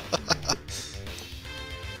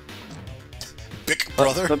 Big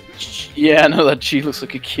brother? Yeah, I know that G looks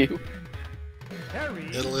like a Q.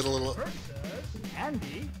 Little.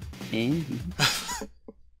 Andy.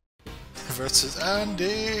 Versus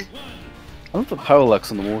Andy. I love the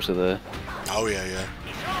parallax on the water there. Oh, yeah.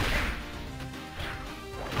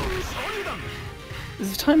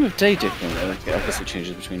 Is the time of day different? I guess it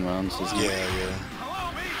changes between rounds, doesn't it? Yeah.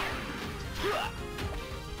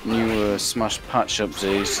 New Smash patch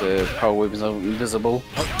update, Power Wave is invisible.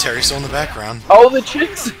 Oh, Terry's still in the background. Oh, the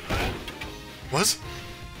chicks! What?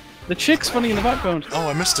 The chicks running in the background. Oh,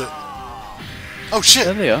 I missed it. Oh, shit!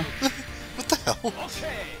 There they are. What the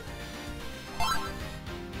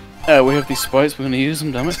hell? We have these sprites, we're gonna use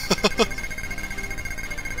them, damn it.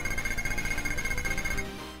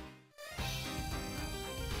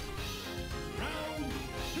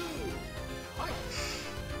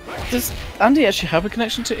 Does Andy actually have a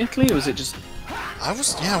connection to Italy, or is it just... I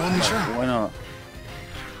wasn't sure. Why not?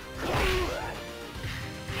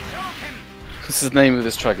 Because the name of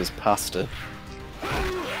this track is Pasta.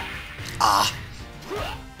 Ah.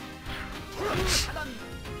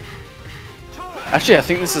 Actually, I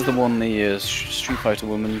think this is the one the Street Fighter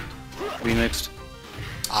Woman remixed.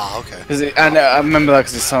 Ah, okay. And I remember that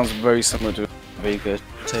because it sounds very similar to a Vega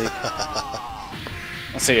take.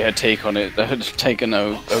 I say it had take on it, had taken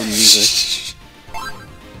own music.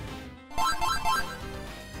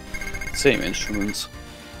 Same instruments.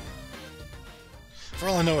 For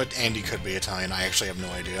all I know, Andy could be Italian. I actually have no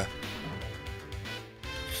idea.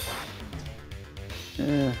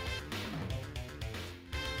 Yeah.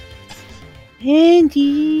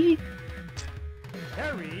 Andy!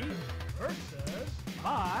 Harry versus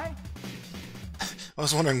I. I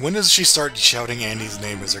was wondering, when does she start shouting Andy's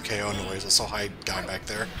name as her KO noise? I saw a guy back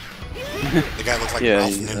there. The guy looked like Yeah,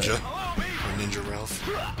 Ralph yeah. Ninja. Or Ninja Ralph.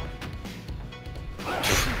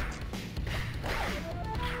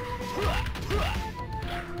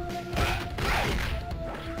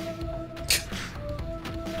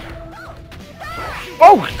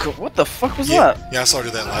 Oh god, what the fuck was that? Yeah, I saw her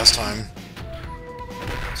do that last time.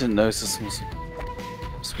 Didn't notice this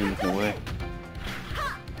was been looking away.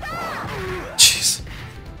 Jeez.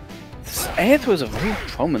 This air throws are very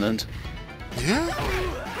prominent. Yeah?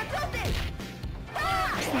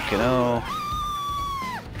 Fucking hell.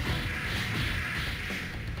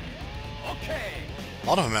 A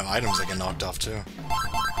lot of them have items that get knocked off, too.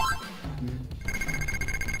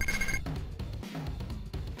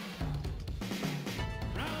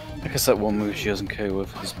 I guess that one move she doesn't KO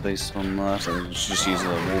with is based on that, and she just uses that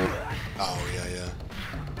wall. Oh, yeah.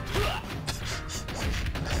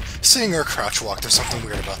 Seeing her crouch walk, there's something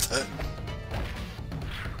weird about that.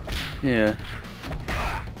 Yeah.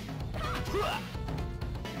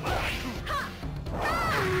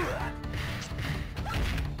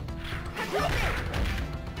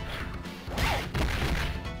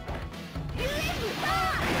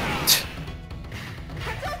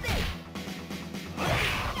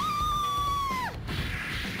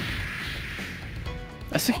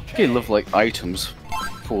 I think I love like items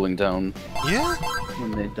falling down Yeah?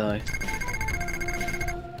 when they die.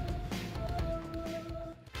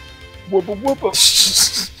 Wubba wubba!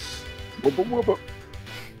 Wubba wubba!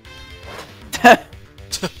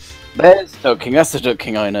 There's Duck King, that's the Duck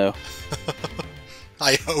King I know.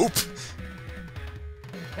 I hope.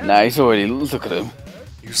 Nah, he's already, look at him.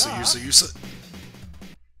 Use it.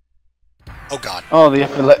 Oh god. Oh, the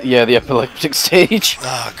epileptic stage.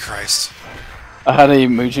 Ah, Christ. I had a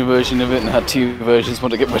Muji version of it and had two versions,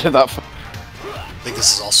 want to get rid of that. I think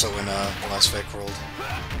this is also in the last Fake World.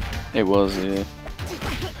 It was, yeah.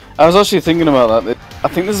 I was actually thinking about that. I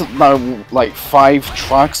think there's now like 5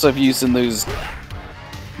 tracks I've used in those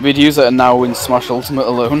videos that are now in Smash Ultimate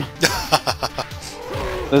alone.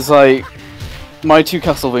 There's like my 2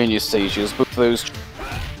 Castlevania stages, both those.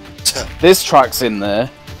 This track's in there.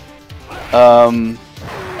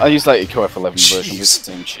 I used like a KOF 11 version with the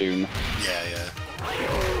same tune. Yeah.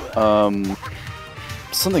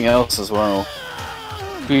 Something else as well.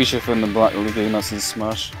 Creature from the Black Lagoon, that's in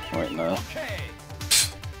Smash. Wait, no.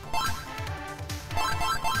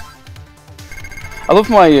 I love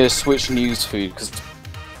my Switch newsfeed because it's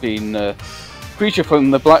been Creature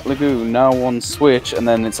from the Black Lagoon now on Switch, and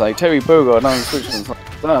then it's like Terry Bogard now on Switch. And it's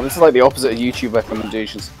like, damn, this is like the opposite of YouTube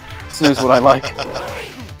recommendations. This knows what I like.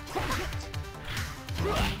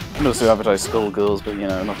 I also advertise Skullgirls, but you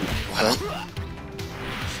know, nothing. Well,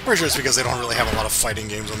 pretty sure it's because they don't really have a lot of fighting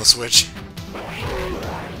games on the Switch.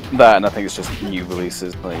 That, and I think it's just new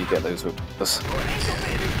releases, like you get those with us.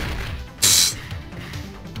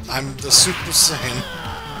 I'm the Super Saiyan.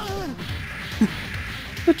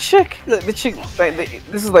 The chick, like,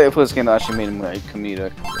 this is like the first game that actually made him like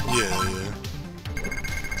comedic. Yeah.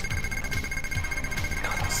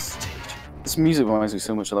 God, this stage. This music reminds me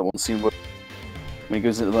so much of that one scene where when he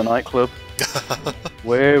goes into the nightclub.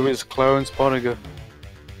 Where is Clarence Boniger?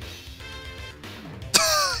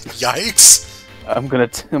 Yikes! I'm gonna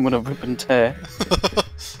rip and tear.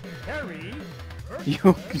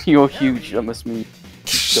 You're huge. That must mean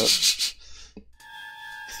guts.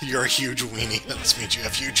 You're a huge weenie. That must mean you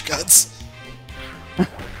have huge guts.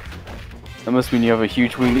 That must mean you have a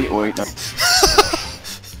huge weenie. Oh, wait, no.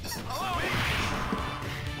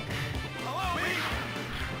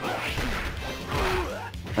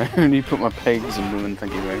 I only put my pegs in women.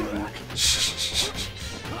 Thank you very much.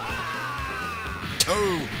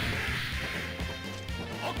 Toe.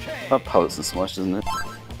 That palette's in Smash, isn't it?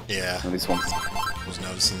 Yeah. At least once. I was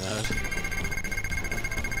noticing that.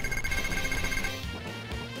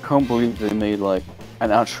 I can't believe they made like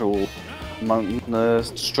an actual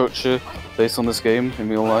mountain structure based on this game in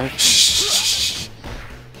real life.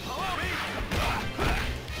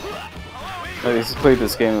 Like, they just played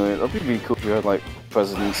this game and that'd be really cool if we had like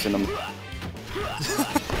presidents in them.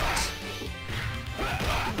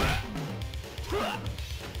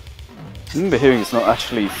 I remember hearing it's not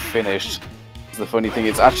actually finished. It's the funny thing,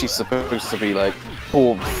 it's actually supposed to be like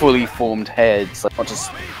 4 fully formed heads, like not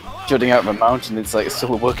just jutting out of a mountain, it's like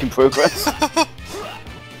still a work in progress.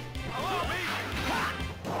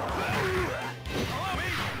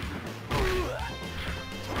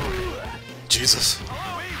 Jesus.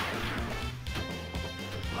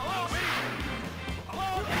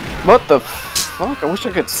 What the fuck? I wish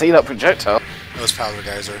I could see that projectile. That was Powder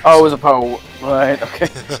Geyser. Oh, it was a power. Right, okay.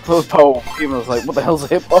 It was power. I was like, what the hell's a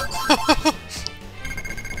hitbox?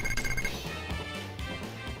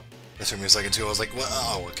 That took me a second too. I was like, well,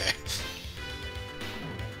 oh, okay.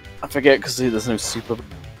 I forget because there's no super.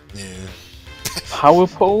 Yeah. Power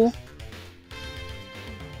pole?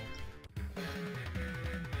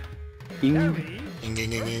 Billy.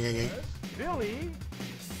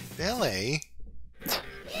 Billy.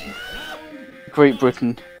 Great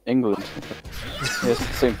Britain, England. Yes,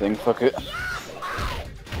 same thing, fuck it.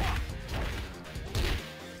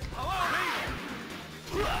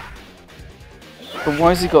 But why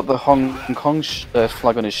has he got the Hong Kong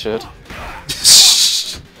flag on his shirt?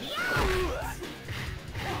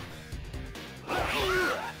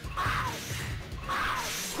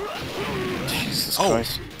 Jesus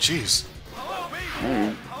Christ. Jeez. Oh,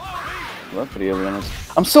 well, pretty early on.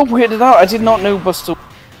 I'm so weirded out, I did not know Buster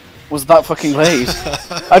was that fucking late.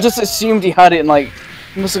 I just assumed he had it in like,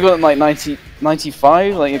 he must have got it in like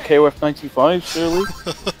 95, like a KOF 95 surely?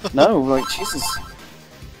 No, like Jesus.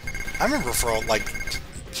 I remember for like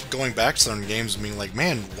going back to some games and being like,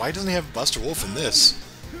 man, why doesn't he have Buster Wolf in this?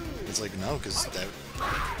 It's like, no, because that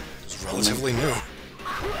was relatively new.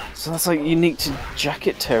 So that's like unique to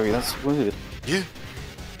Jacket Terry, that's weird. Yeah.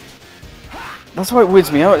 That's why it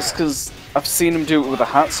weirds me out, it's because I've seen him do it with a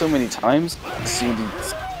hat so many times. I've seen him...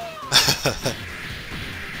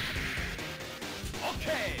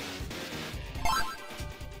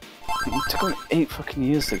 It took him 8 fucking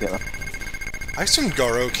years to get that. I assume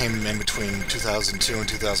Garo came in between 2002 and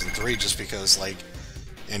 2003 just because, like,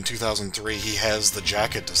 in 2003 he has the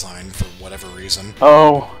jacket design for whatever reason.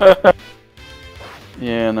 Oh!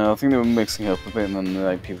 Yeah, no, I think they were mixing up a bit and then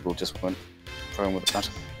like, people just went throwing with that.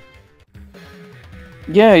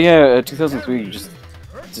 Yeah, 2003 you just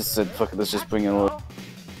said, fuck it, let's just bring in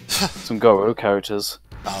some Garo characters.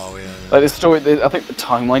 Oh, yeah. Like the story, I think the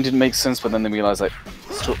timeline didn't make sense, but then they realized like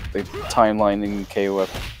the timeline in KOF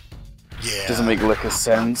doesn't make lick of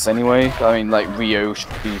sense anyway. I mean, like Rio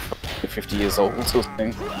should be 50 years old or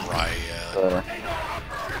something. Right, yeah.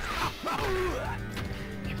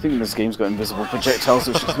 I keep thinking this game's got invisible projectiles,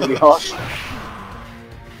 which is really harsh.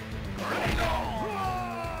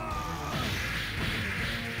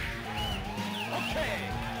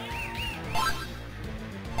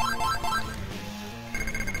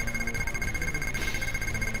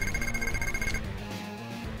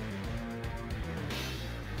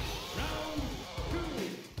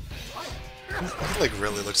 He like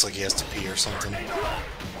really looks like he has to pee or something.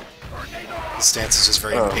 His stance is just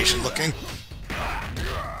very impatient looking.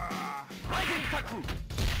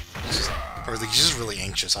 Or like, he's just really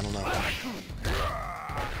anxious, I don't know.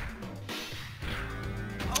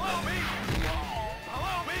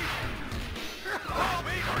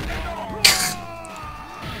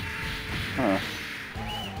 Huh.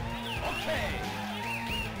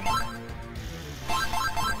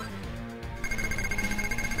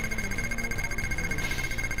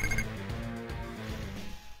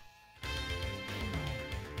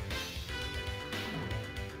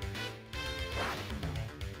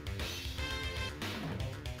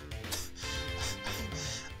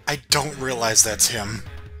 I don't realize that's him.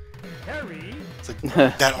 It's like,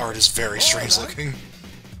 that art is very strange looking.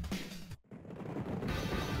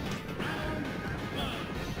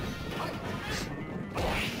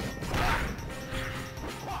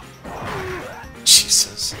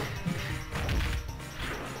 Jesus.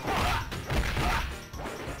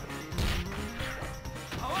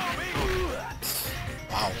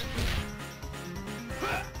 Wow.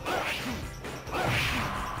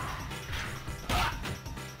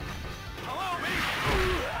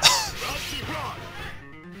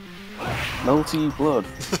 Melty blood.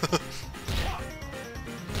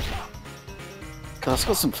 God, it's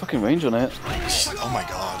got some fucking range on it. Oh my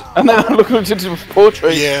god. And then I look into the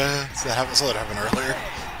portrait. Yeah, so that happened earlier.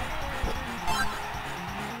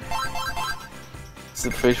 It's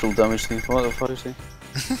the facial damage thing. What the fuck is he?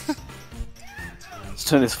 Let's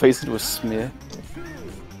turn his face into a smear.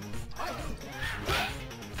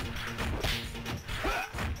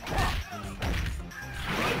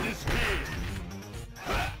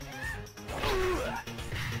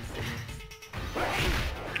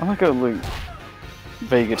 I like how like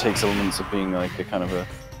Vega takes elements of being like a kind of a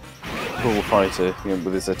cool fighter, you know,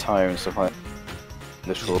 with his attire and stuff like that.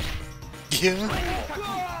 Literal. Yeah.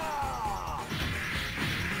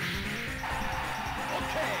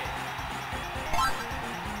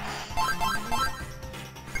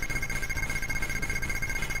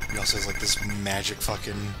 He also has like this magic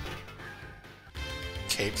fucking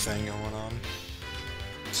cape thing going on.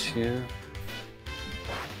 Yeah.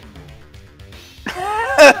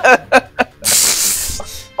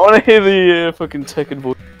 I wanna hear the fucking Tekken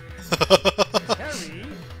voice.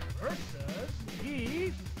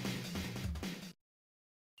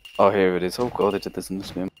 Oh, here it is. Oh god, they did this in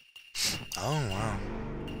this game. Oh wow.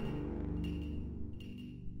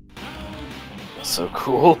 So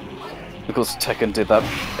cool. Because Tekken did that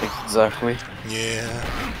exactly.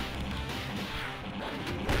 Yeah.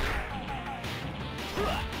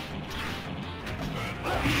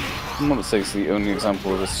 I'm not saying it's the only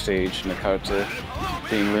example of a stage and a character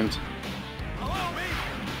being linked.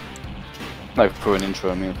 Like for an intro,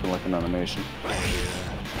 I mean for like an animation. It'd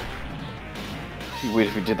be weird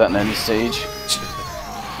if we did that in any stage.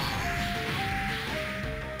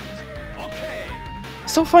 I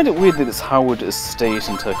still find it weird that it's Howard Estate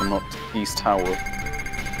in Tekken, not East Tower.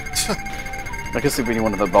 I guess they really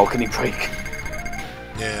wanted the balcony break.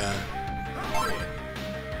 Yeah.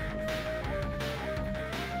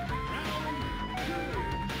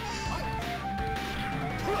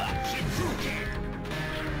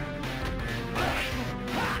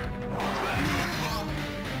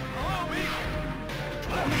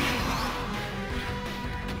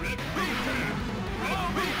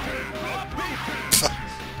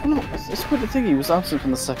 It's quite the thing, he was absent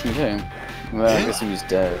from the second game. Well, I guess he was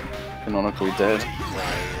dead. Canonically dead.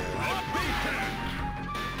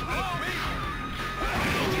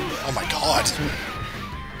 Oh my god!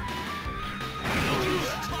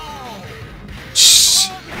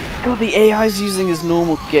 God, the AI's using his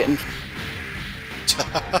normal getting.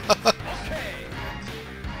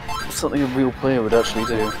 Something a real player would actually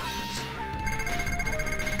do.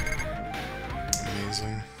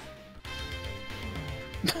 Amazing.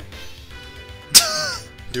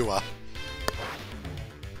 Do I?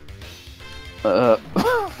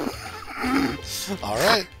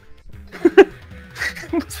 Alright.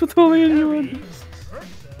 What's with all the innuendos?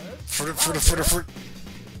 For.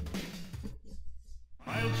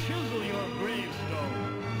 I'll chisel your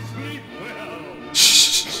gravestone. Sleep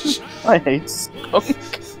well. I hate Skunk.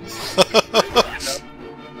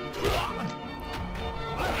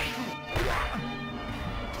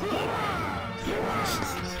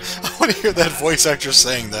 I want to hear that voice actor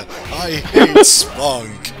saying that. I hate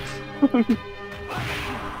Spunk.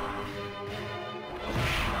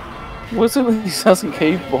 What's it with these assassin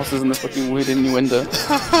cave bosses and the fucking weird innuendo?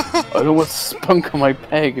 I don't want Spunk on my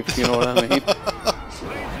peg, if you know what I mean.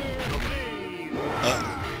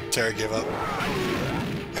 Terry gave up.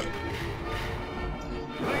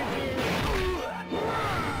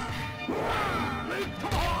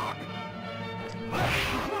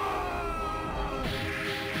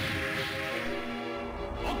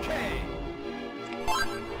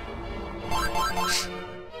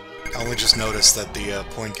 just noticed that the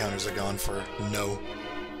point counters are gone for no.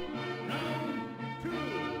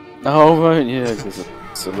 Oh, right, yeah, because it's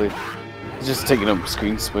silly. It's just taking up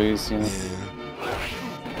screen space, you know. Yeah.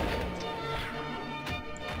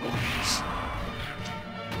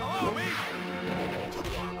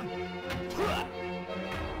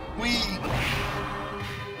 Whee!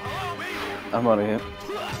 I'm out of here.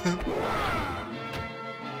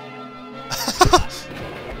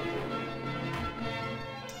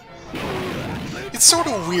 It's sort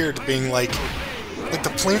of weird being like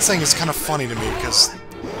the planes thing is kind of funny to me because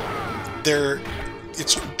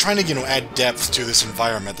it's trying to, you know, add depth to this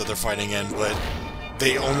environment that they're fighting in, but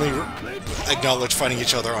they only acknowledge fighting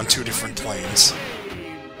each other on 2 different planes.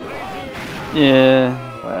 Yeah,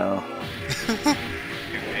 well.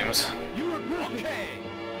 Games.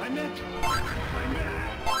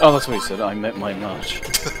 Oh, that's what he said. I met my match.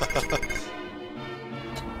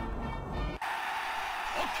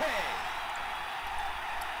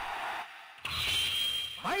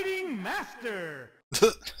 Fighting Master!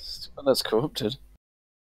 Well, that's corrupted.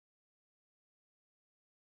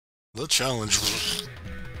 The challenge.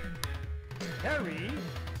 Harry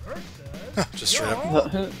versus... Just straight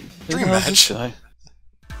up. Who Dream the hell's this match. guy?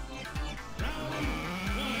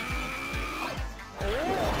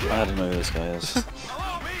 I don't know who this guy is.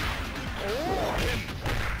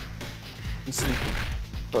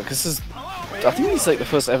 Look, this is... I think he's like the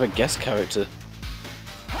first ever guest character.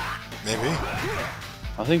 Maybe.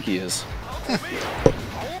 I think he is.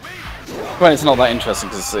 Well, it's not that interesting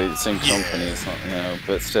because it's the same company, it's not, you know,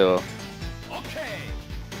 but still.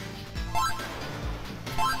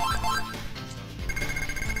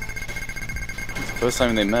 It's the first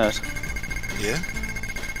time they met. Yeah.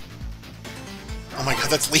 Oh my god,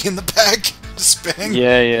 that's Lee in the back! Just spinning!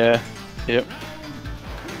 Yeah, yeah. Yep.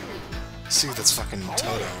 See, that's fucking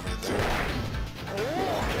Toto right there.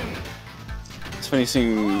 It's funny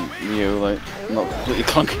seeing Leo, like, not completely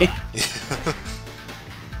clunky. Yeah.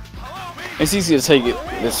 It's easy to take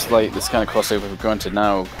this kind of crossover for granted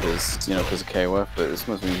now, because, you know, because of KOF, but this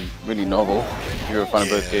must be really novel if you're a fan of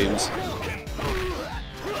both games.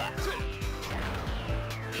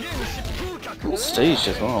 Cool stage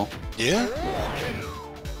as well. Yeah?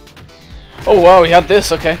 Oh wow, he had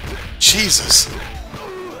this, okay. Jesus!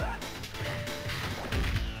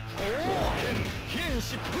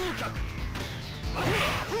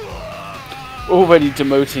 Already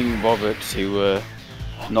demoting Robert to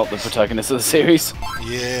not the protagonist of the series.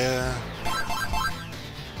 Yeah.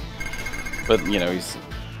 But, you know, he's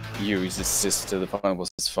Yuri's his sister, the final boss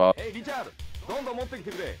is his father.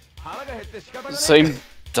 Same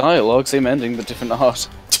dialogue, same ending, but different art.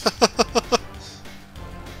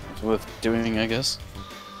 It's worth doing, I guess.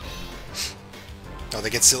 Oh, they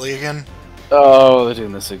get silly again? Oh, they're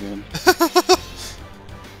doing this again.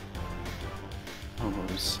 Oh,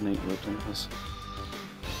 what a snake looked on this.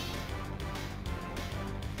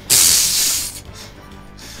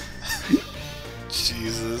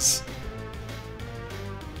 Jesus.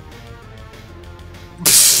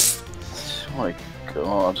 Oh my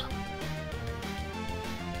god.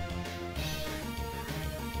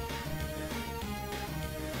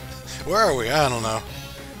 Where are we? I don't know.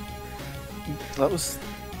 That wasn't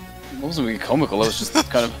really comical, that was just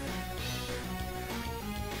kind of...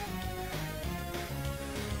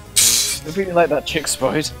 I really like that chick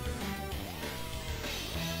sprite.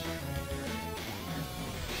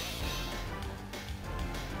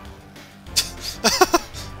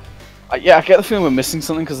 Yeah, I get the feeling we're missing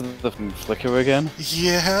something because of the flicker again.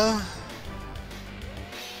 Yeah.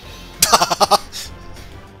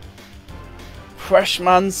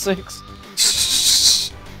 Freshman 6.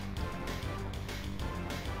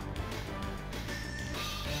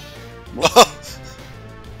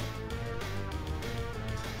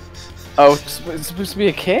 Oh, it's supposed to be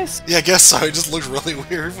a kiss? Yeah, I guess so. It just looked really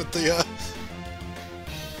weird with the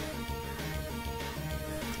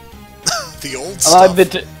the old stuff.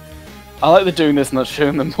 I like they're doing this, not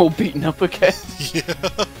showing them all beaten up again. Yeah.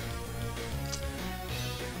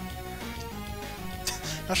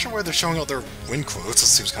 Not sure why they're showing out their win quotes. That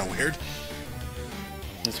seems kind of weird.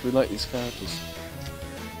 Yes, we like these characters.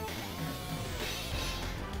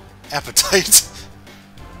 Appetite.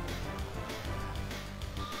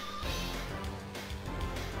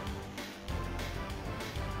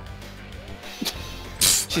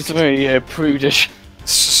 She's very prudish.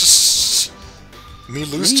 Me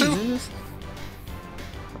lose too?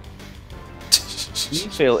 Me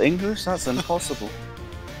fail English? That's impossible.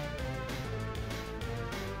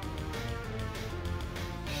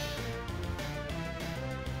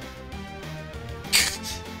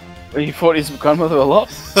 Well, you fought his grandmother a lot?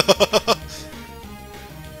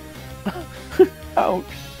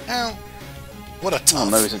 Oh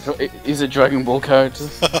no, he's a Dragon Ball character.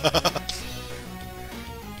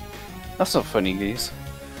 That's not funny, guys.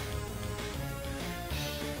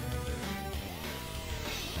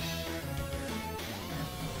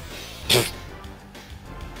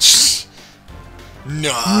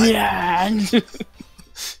 Nah, Yeah.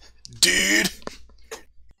 dude.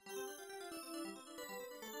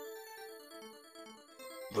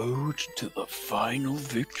 Road to the final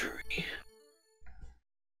victory.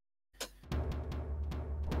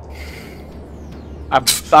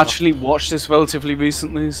 I've actually watched this relatively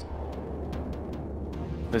recently.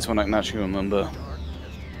 This one I can actually remember.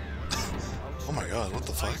 Oh my god, what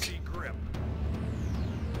the fuck?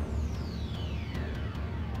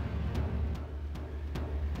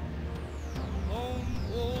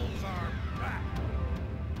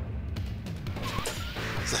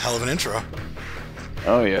 It's a hell of an intro.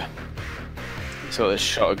 Oh yeah. So this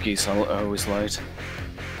shot of geese I always liked.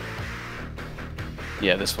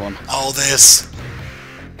 Yeah, this one. Oh, this!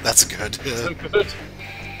 That's good. So good.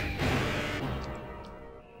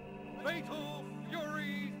 Fatal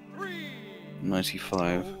Fury 3.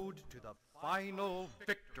 95. Road to the final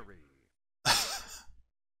victory.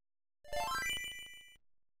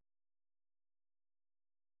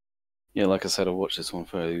 Yeah, like I said, I watched this one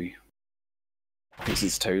fairly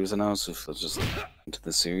since Terry was announced. So I was just into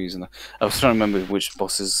the series, and I was trying to remember which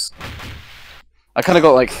bosses. I kind of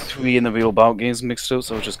got like 3 in the Real Bout games mixed up,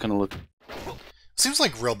 so I was just kind of looking. Seems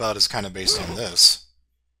like Real Bout is kind of based on this.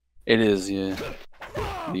 It is, yeah.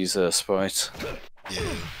 These sprites.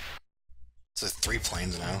 Yeah. It's 3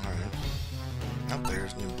 planes now, alright. Oh,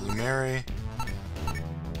 there's new Blue Mary.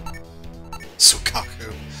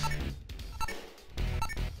 Sukaku.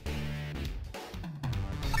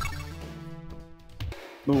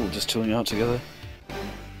 Ooh, just chilling out together.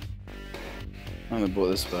 I'm gonna brought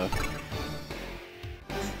this back.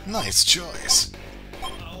 Nice choice.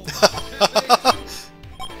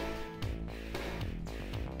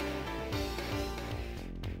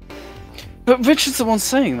 But Richard's the one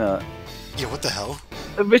saying that. Yeah, what the hell?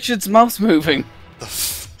 Richard's mouth's moving. The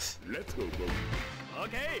f Let's go, Bob.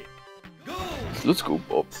 Okay. Go. Let's go,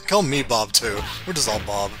 Bob. Call me Bob too. We're just all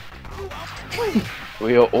Bob.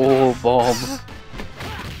 We are all Bob.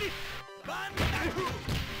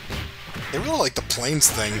 They really like the planes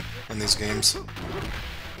thing in these games.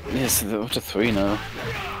 Yes, they're up to 3 now.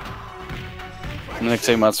 And the next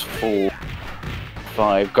time that's 4,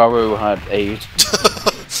 5. Garu had 8.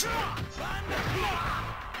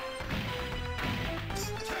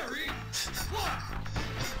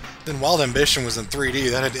 Then Wild Ambition was in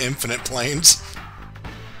 3D, that had infinite planes.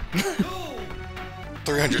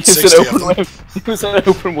 360 of them. It was an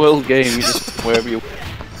open world game, you just wherever you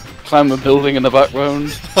climb a building in the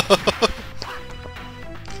background.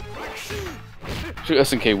 Sure,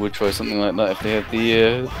 SNK would try something like that if they had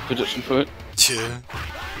the production for it. Yeah.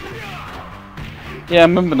 Yeah, I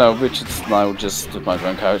remember now, Richard's now just my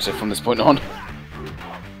background character from this point on.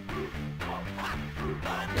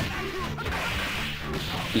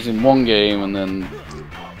 He's in one game and then...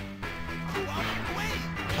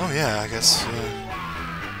 Oh yeah, I guess, yeah.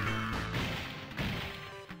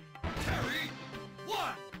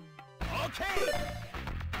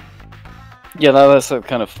 Yeah, that's that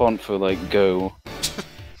kind of font for, like, Go.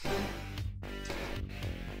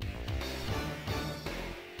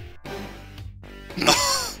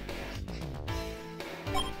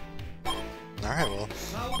 Alright, well.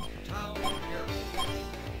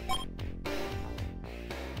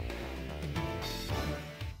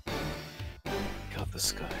 God,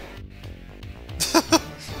 this guy.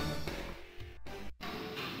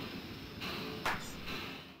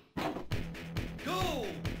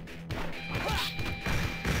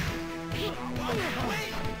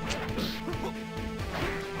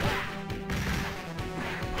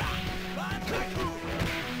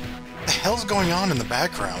 What the hell's going on in the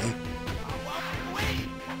background?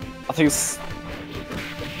 I think it's...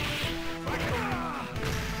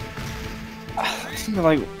 I think they're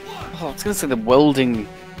like... Oh, I was gonna say the welding...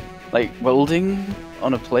 Like, welding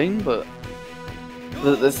on a plane, but...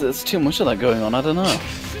 There's too much of that going on, I don't know.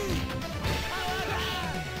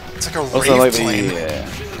 It's like a Also, rave like plane.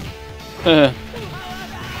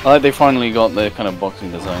 I like they finally got their kind of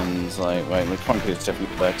boxing designs, like, right, like, frankly it's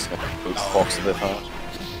definitely the best box that they've had.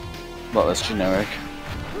 A lot less generic.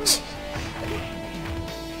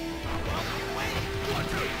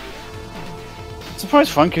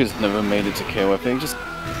 Surprised Franco's never made it to KO, I think, just...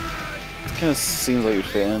 It kinda seems like it would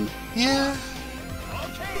fit in. Yeah.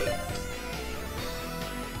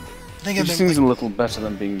 I think It just seems a little better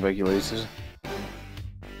than being regulated.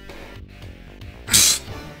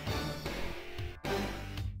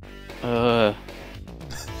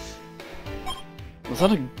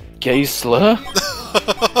 gay slur?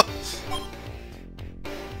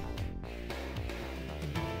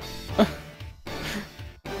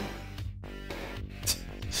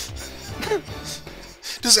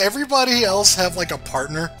 Does everybody else have, like, a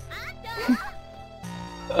partner?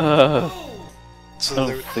 I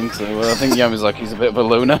don't think so. I think Yamazaki's a bit of a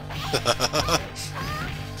loner.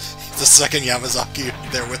 The second Yamazaki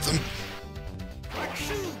there with him.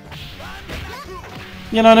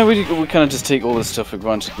 You know, I know we kind of just take all this stuff for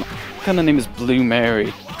granted. What kind of name is Blue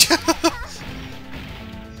Mary? I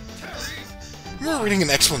remember reading an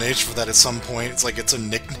explanation for that at some point. It's like it's a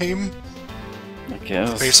nickname? I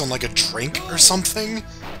guess. Based on, like, a drink or something?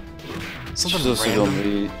 Something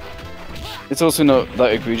random. It's also not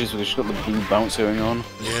that egregious because she's got the blue bounce going on.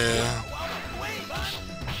 Yeah.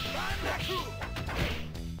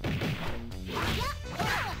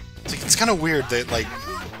 It's kind of weird that, like,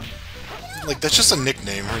 that's just a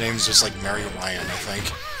nickname. Her name's just, like, Mary Ryan, I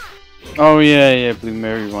think. Oh, yeah, Blue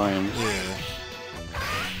Mary Ryan. Yeah.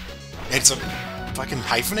 It's a fucking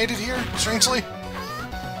hyphenated here, strangely.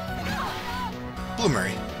 Blue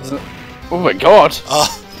Mary. Oh my god!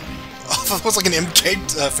 That was like an MK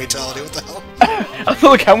fatality, what the hell? I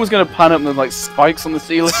thought the camera was gonna pan up and there's like spikes on the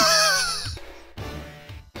ceiling.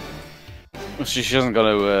 She hasn't got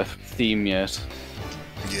a theme yet.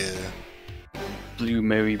 Yeah. Blue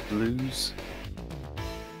Mary Blues.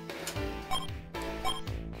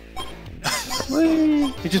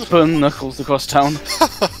 He just putting knuckles across town.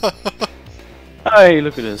 Hey,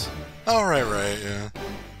 look at this. Oh, right, yeah.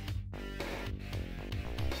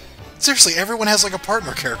 Seriously, everyone has like a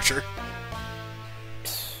partner character.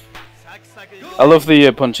 I love the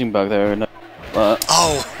punching bag there.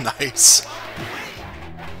 Oh, nice.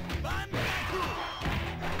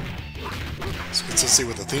 So let's see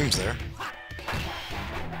what the theme's there.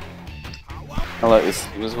 I like this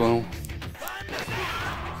theme as well.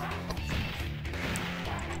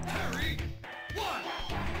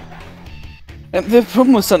 And the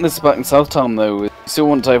problem with setting this back in Southtown though is you still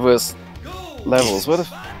want diverse levels. What if?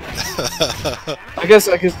 I guess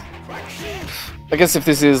if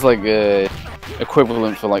this is like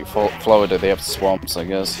equivalent for like Florida, they have swamps. I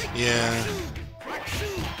guess. Yeah.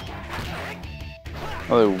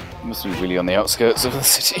 Although it must be really on the outskirts of the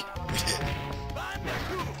city.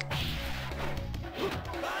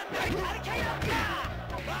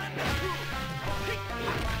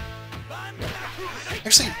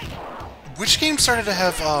 Actually, which game started to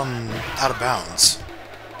have out of bounds?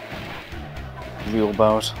 Real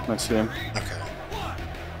bout next game. Okay.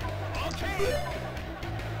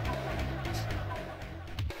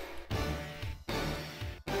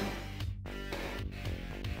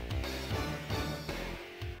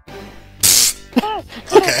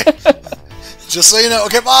 Okay. Just so you know.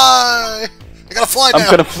 Okay, bye! I gotta fly now!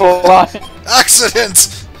 I'm gonna fly!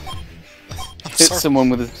 Accident! Hit someone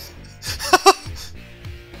with his...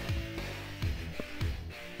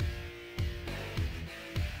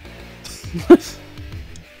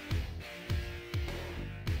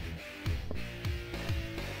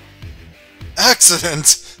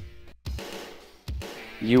 Accident!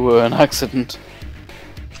 You were an accident.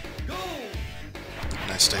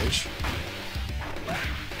 Nice stage. I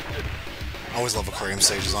always love aquarium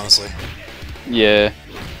stages, honestly. Yeah.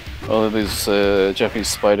 All of these Japanese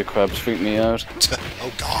spider crabs freak me out.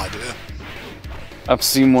 Oh god, yeah. I've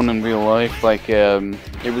seen one in real life, like,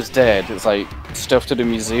 it was dead. It's like stuffed at a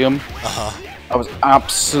museum. Uh-huh. I was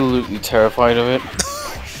absolutely terrified of it.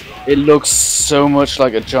 It looks so much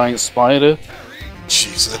like a giant spider.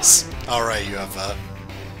 Jesus. Alright, you have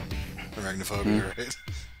arachnophobia, right?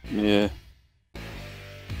 Yeah.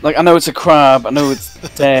 Like, I know it's a crab, I know it's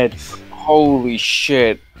dead. Holy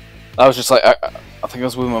shit. I was just like, I think I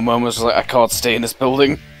was with my mum, I was just like, I can't stay in this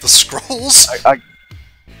building. The scrolls?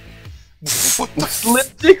 What the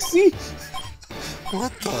Slip Dixie?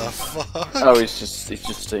 What the fuck? Oh, he's just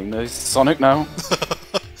staying there. He's Sonic now.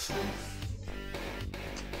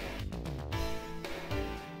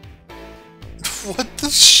 What the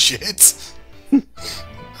shit?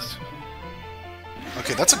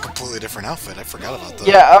 Okay, that's a completely different outfit. I forgot about that.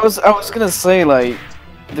 Yeah, I was gonna say like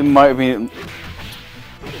there might have been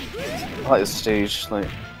like a stage like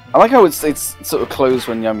I like how it's sort of closed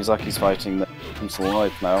when Yamazaki's fighting that comes to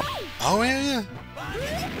life now. Oh yeah.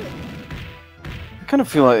 I kind of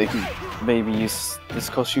feel like they can maybe use this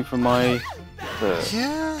costume for my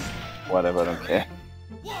Yeah. Whatever, I don't care.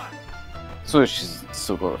 So she's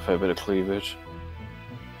still got a fair bit of cleavage.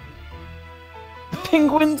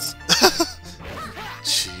 Penguins!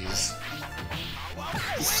 Jeez.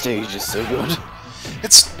 The stage is so good.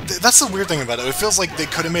 That's the weird thing about it. It feels like they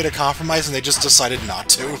could have made a compromise and they just decided not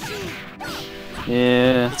to.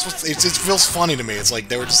 Yeah. It feels funny to me. It's like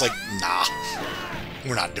they were just like, nah,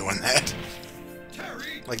 we're not doing that.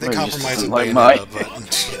 Like they Well, you compromise just with like Bayonetta, but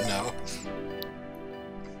no.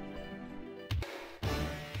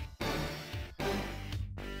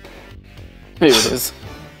 Here it is.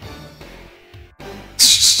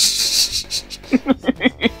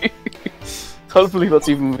 Can't believe that's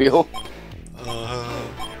even real.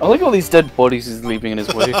 I like all these dead bodies he's leaving in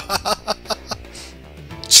his way.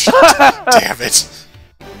 Damn it!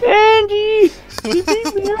 Andy! You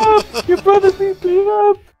beat me up! Your brother beat me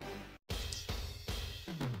up!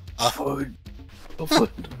 Forward. Go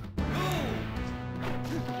forward.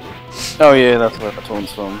 Oh yeah, that's where that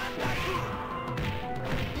one's from.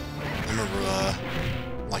 I remember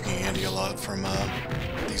liking Andy a lot from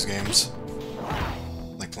these games.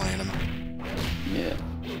 Like playing him. Yeah.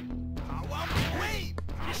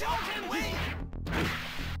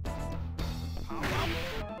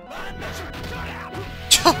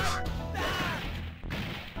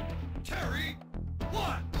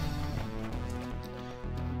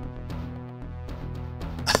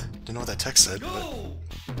 Didn't know what that text said, but...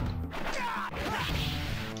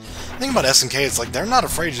 The thing about SNK is, like, they're not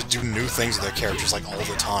afraid to do new things with their characters, like, all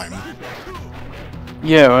the time.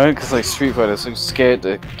 Yeah, right? Because, like, Street Fighter, so scared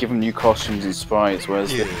to give them new costumes and sprites,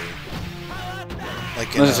 whereas Yeah.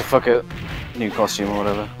 Like, they just fuck it, new costume or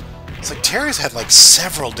whatever. it's like Terry's had, like,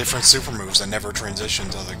 several different super moves that never transitioned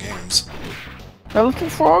to other games. A little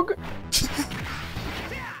frog?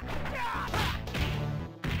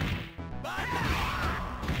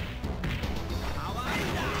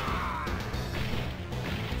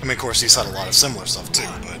 I mean, of course, he's had a lot of similar stuff, too,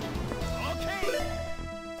 but...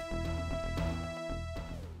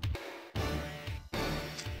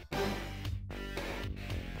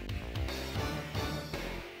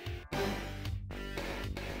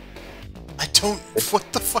 I don't...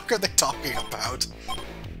 What the fuck are they talking about?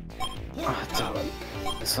 I don't.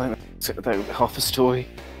 It's like that half a story.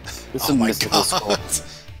 It's Oh a my mystical god!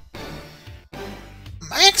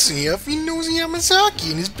 Max here, if he knows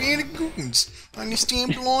Yamazaki and his band of goons.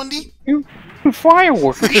 Understand, Blondie?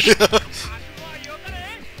 Fireworks!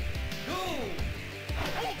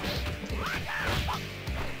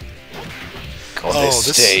 God,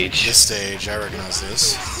 this stage. This stage, I recognize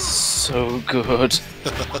this. So good.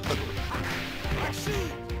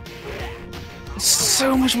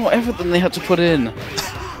 So much more effort than they had to put in.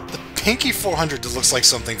 The Pinky 400 looks like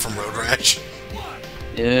something from Road Rash.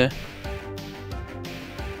 Yeah.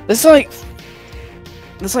 There's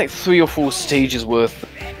like 3 or 4 stages worth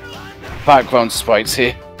of background sprites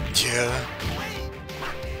here. Yeah.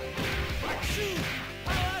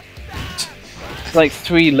 It's like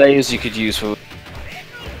 3 layers you could use for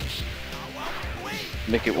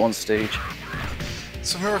make it one stage.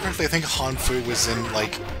 So if I remember correctly, I think Hanfu was in,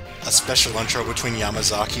 like, a special intro between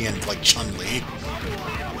Yamazaki and, like, Chun-Li.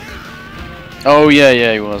 Oh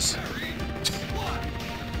yeah, he was.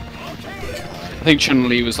 I think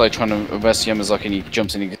Chun-Li was like trying to arrest Yamazaki and he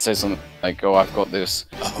jumps in and he could say something like, oh, I've got this.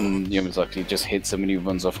 Oh. And Yamazaki just hits him and he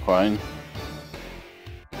runs off crying.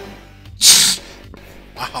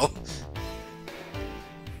 Wow.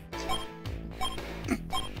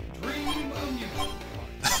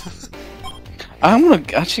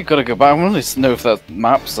 Actually gotta go back. I want to know if that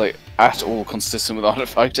map's like at all consistent with Art of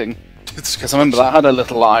Fighting. Because I remember that had a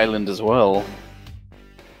little island as well.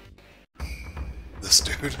 This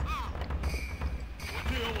dude.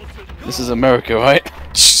 This is America, right?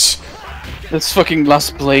 This fucking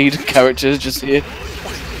Last Blade characters just here.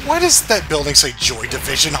 Why does that building say Joy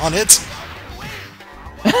Division on it?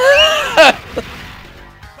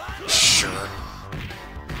 Sure.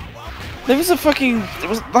 There was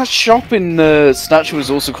that shop in Snatcher was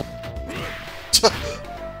also called.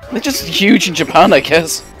 They're just huge in Japan, I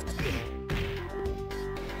guess.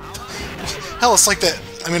 Hell, it's like that.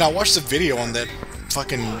 I mean, I watched a video on that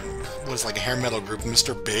fucking, what is it, like a hair metal group,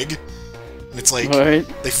 Mr. Big. And it's like, Right.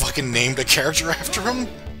 they fucking named a character after him?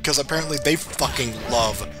 Because apparently they fucking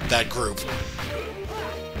love that group.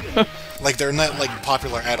 Like, they're not, like,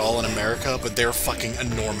 popular at all in America, but they're fucking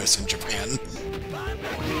enormous in Japan.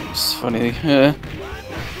 It's funny, yeah.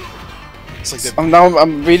 It's like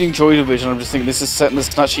I'm reading Joy Division, I'm just thinking this is set in the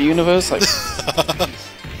Snatcher universe, like...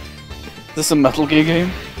 This is a Metal Gear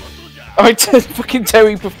game? Oh, fucking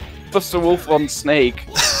Terry Buster Wolf on Snake.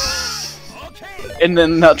 And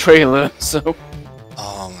then that trailer, so...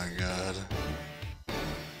 Oh my god.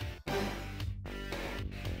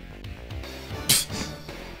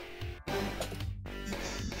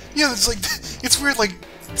 Yeah, it's like, it's weird, like,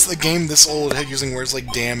 it's the game this old using words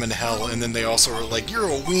like damn and hell, and then they also are like, you're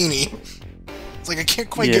a weenie. It's like, I can't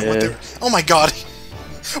quite get what they're... Oh my god!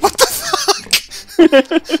 What the fuck?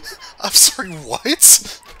 I'm sorry,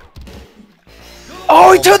 what?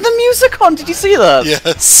 Oh, he turned the music on! Did you see that?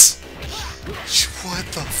 Yes. What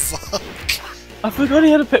the fuck? I forgot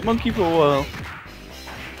he had a pet monkey for a while.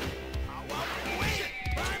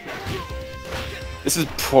 This is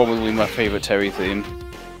probably my favourite Terry theme.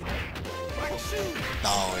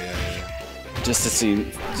 Oh, yeah. Just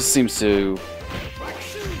seems to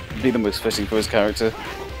be the most fitting for his character.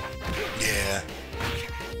 Yeah.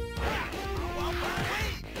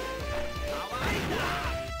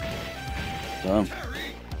 Damn.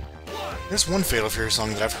 There's one Fatal Fury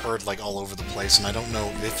song that I've heard like all over the place, and I don't know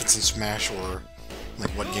if it's in Smash or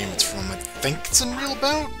like what game it's from. I think it's in Real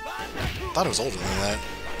Bout? I thought it was older than that.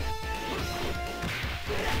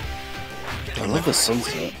 I love the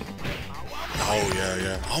sunset. Oh,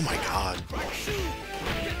 yeah. Oh my god.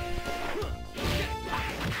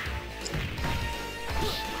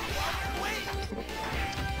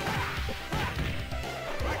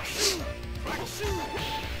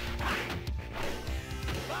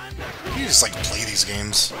 You just like play these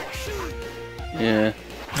games. Yeah.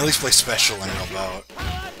 At least play Special and Real Bout.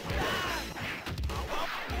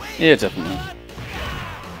 Yeah, definitely.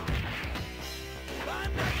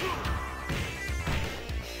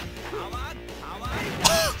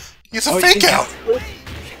 It's a fake out!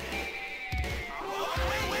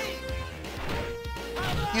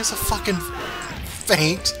 He has a fucking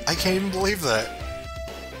feint. I can't even believe that.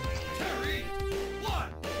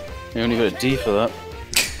 You only got a D for that.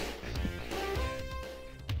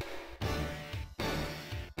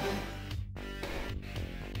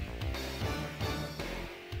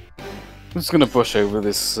 I'm just gonna brush over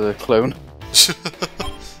this clone.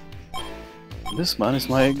 This man is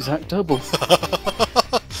my exact double.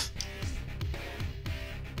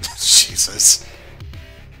 Jesus.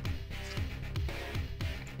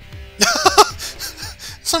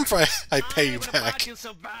 Some fry, I pay you back.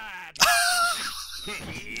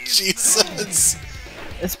 Jesus.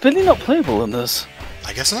 Is Billy not playable in this?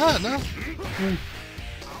 I guess not, no.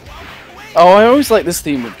 Oh, I always like this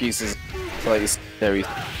theme with Geese's. Like, it's very.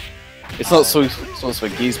 It's not so for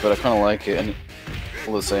Geese, but I kind of like it, and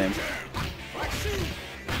all the same.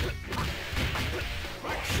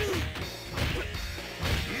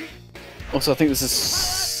 Also, I think this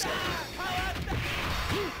is.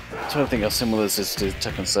 I'm trying to think how similar this is to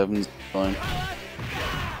Tekken 7's design.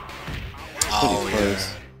 Oh, yeah.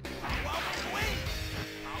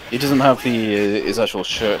 He doesn't have the his actual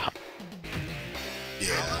shirt.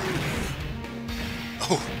 Yeah.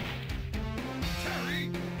 Oh.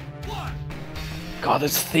 God,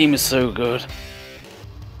 this theme is so good.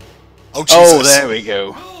 Oh, Jesus. Oh, there we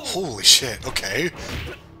go. Holy shit, okay.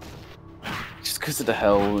 Just because of the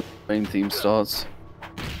hell the main theme starts.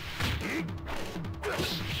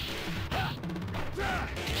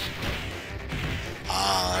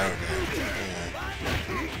 Ah, okay. Yeah.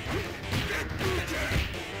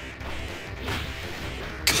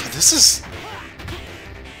 God, this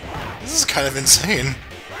is kind of insane.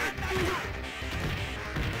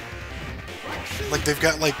 Like, they've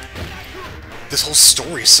got, like, this whole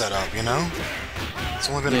story set up, you know? It's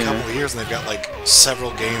only been a couple of years and they've got, like,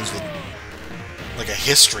 several games with, like, a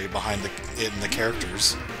history behind it and the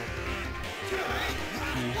characters.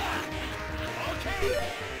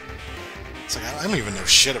 It's like, I don't even know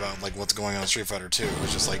shit about, like, what's going on in Street Fighter 2.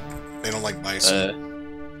 It's just, like, they don't like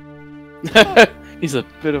Bison. He's a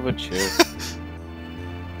bit of a chip.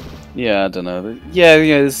 Yeah, I don't know. Yeah,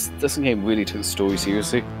 this game really took the story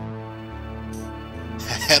seriously.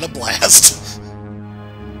 Had a blast.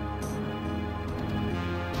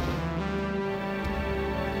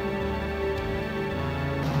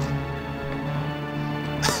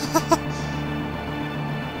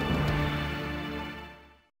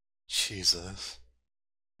 Jesus.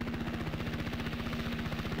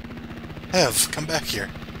 Ev, come back here.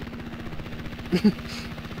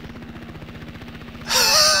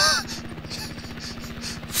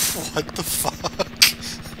 What the fuck?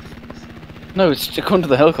 No, it's according to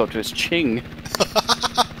the helicopter, it's Ching.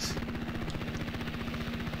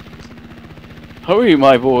 Hurry,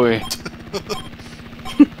 my boy.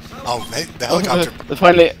 Oh, the helicopter.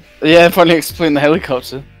 Finally explained the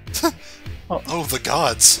helicopter. Oh, the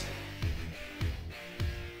gods.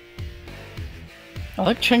 I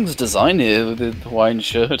like Cheng's design here with the Hawaiian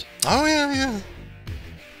shirt. Oh, yeah.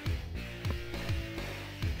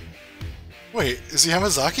 Wait, is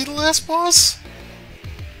Yamazaki the last boss?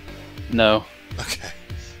 No. Okay.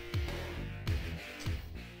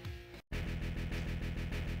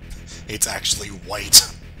 It's actually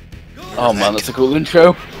white. Oh man, that's a cool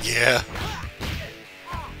intro. Yeah.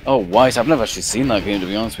 Oh, white. I've never actually seen that game, to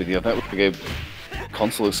be honest with you. That would be a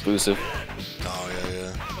console exclusive. Oh, yeah.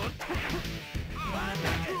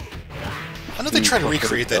 I know they tried to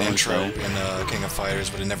recreate that intro in King of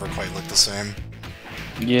Fighters, but it never quite looked the same.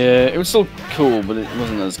 Yeah, it was still cool, but it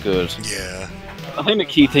wasn't as good. Yeah. I think the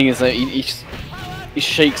key thing is that he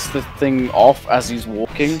shakes the thing off as he's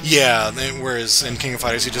walking. Yeah, whereas in King of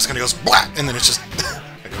Fighters he just kind of goes blah, and then it's just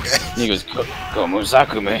like, okay. And he goes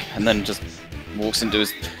Komuzakume, and then just walks into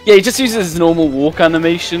his. Yeah, he just uses his normal walk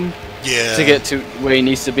animation. Yeah. To get to where he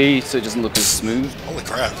needs to be, so it doesn't look as smooth. Holy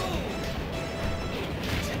crap!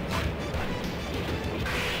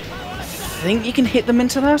 I think you can hit them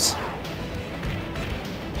into that.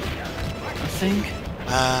 I think.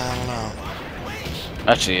 I don't know.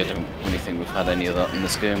 Actually, I don't really think we've had any of that in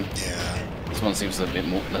this game. Yeah. This one seems a bit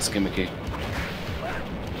more less gimmicky.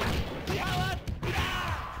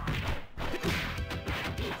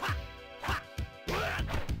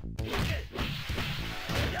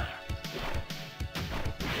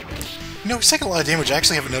 You know, he's taking a lot of damage. I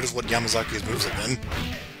actually haven't noticed what Yamazaki's moves have been.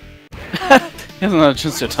 He hasn't had a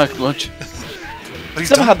chance to attack much. But he's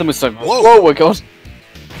Never had them with so. Whoa! Whoa, my god!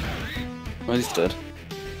 Well, he's dead.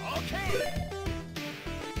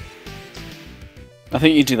 I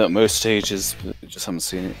think you do that most stages, but you just haven't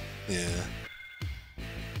seen it. Yeah.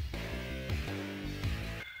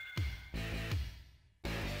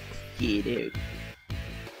 Yeah, dude.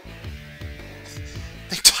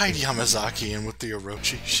 They tied Yamazaki in with the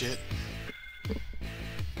Orochi shit.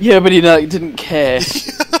 Yeah, but he didn't care.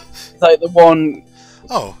 It's like the one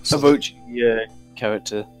So Orochi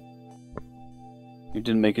character who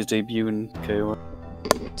didn't make his debut in KO.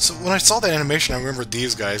 So when I saw that animation, I remembered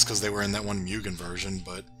these guys because they were in that one Mugen version,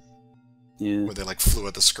 but Yeah. where they like flew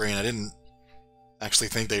at the screen. I didn't actually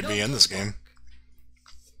think they'd be in this game.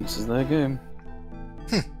 This is their game.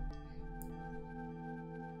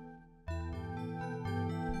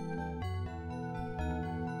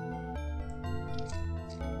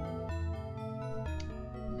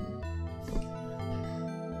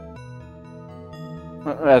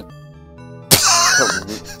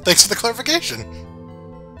 Thanks for the clarification.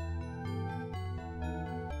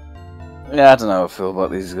 Yeah, I don't know how I feel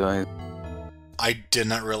about these guys. I did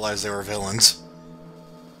not realize they were villains.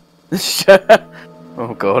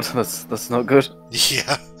 Oh god, that's not good.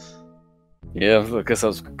 Yeah. Yeah, I guess I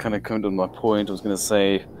was kind of coming to my point. I was going to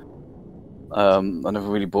say, I never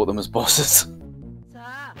really bought them as bosses.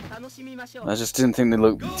 I just didn't think they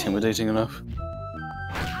looked intimidating enough.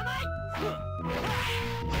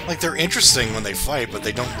 Like, they're interesting when they fight, but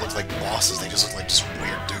they don't look like bosses. They just look like just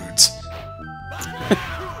weird dudes.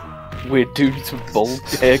 Weird dudes with bold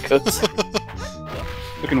haircuts.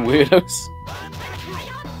 Looking weirdos.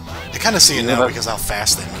 I kind of see it now because how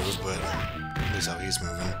fast they move, but at least how he's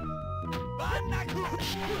moving.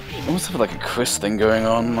 Almost have like a Chris thing going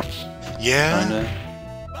on. Yeah. Kinda.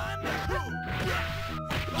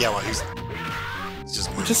 Yeah, well, he's just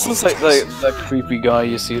moving. It just all looks over like the place. that creepy guy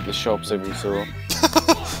you see at the shops every so.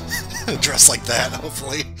 Dressed like that,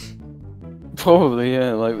 hopefully. Probably,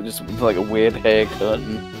 yeah, like just with like a weird haircut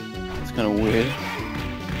and it's kind of weird.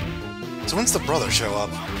 So when's the brother show up?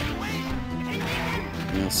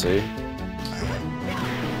 You'll see.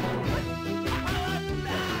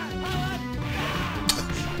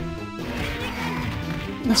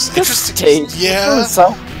 Interesting. Yeah.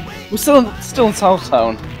 We're still in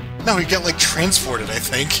Southtown. No, he got like transported, I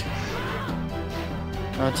think.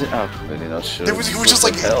 I'm really not sure. He was just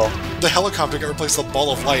like the helicopter got replaced with a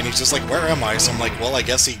ball of light, and he's just like, "Where am I?" So I'm like, "Well, I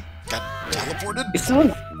guess he got teleported." It's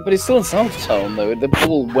still, but it's still in Southtown though. The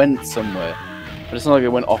ball went somewhere, but it's not like it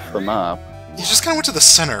went off the map. He just kind of went to the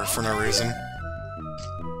center for no reason.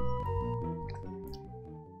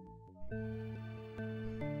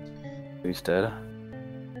 He's dead.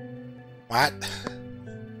 What?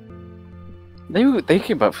 They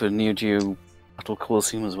came back for Neo Geo Battle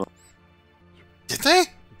Coliseum as well. Did they?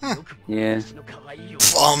 Yeah.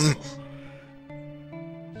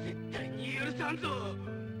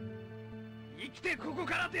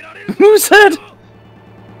 Who said?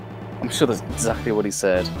 I'm sure that's exactly what he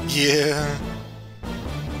said. Yeah.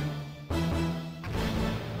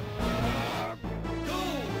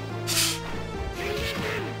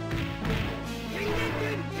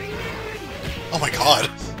 Oh my god.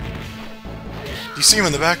 You see him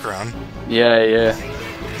in the background. Yeah, yeah.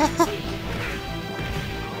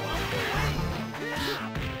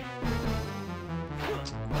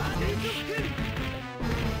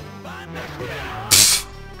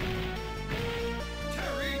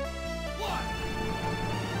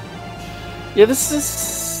 Yeah, this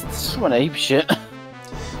is one ape shit.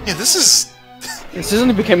 Yeah, this is... This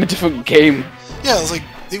suddenly became a different game. Yeah, it was like,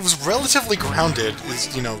 it was relatively grounded.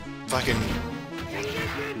 It's, you know, fucking...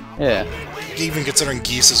 Yeah. even considering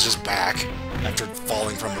Geese is just back after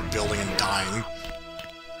falling from a building and dying.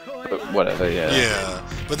 But whatever, yeah. Yeah,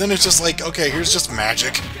 but then it's just like, okay, here's just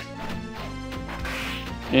magic.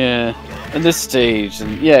 Yeah, and this stage,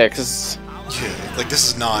 and yeah, because Yeah, like this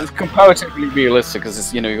is not. it's comparatively realistic, because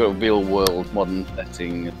it's, you know, you've got a real world, modern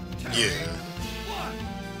setting. Yeah.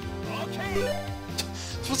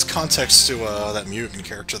 So what's context to that mutant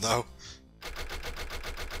character, though?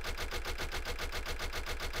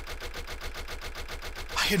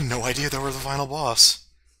 I had no idea they were the final boss.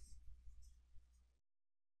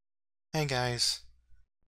 Hey guys.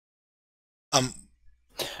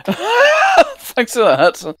 Thanks for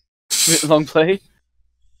that. Long play.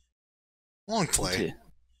 Long play. Dear.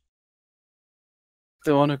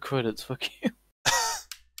 There are no credits, fuck you.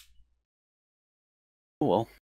 Oh well.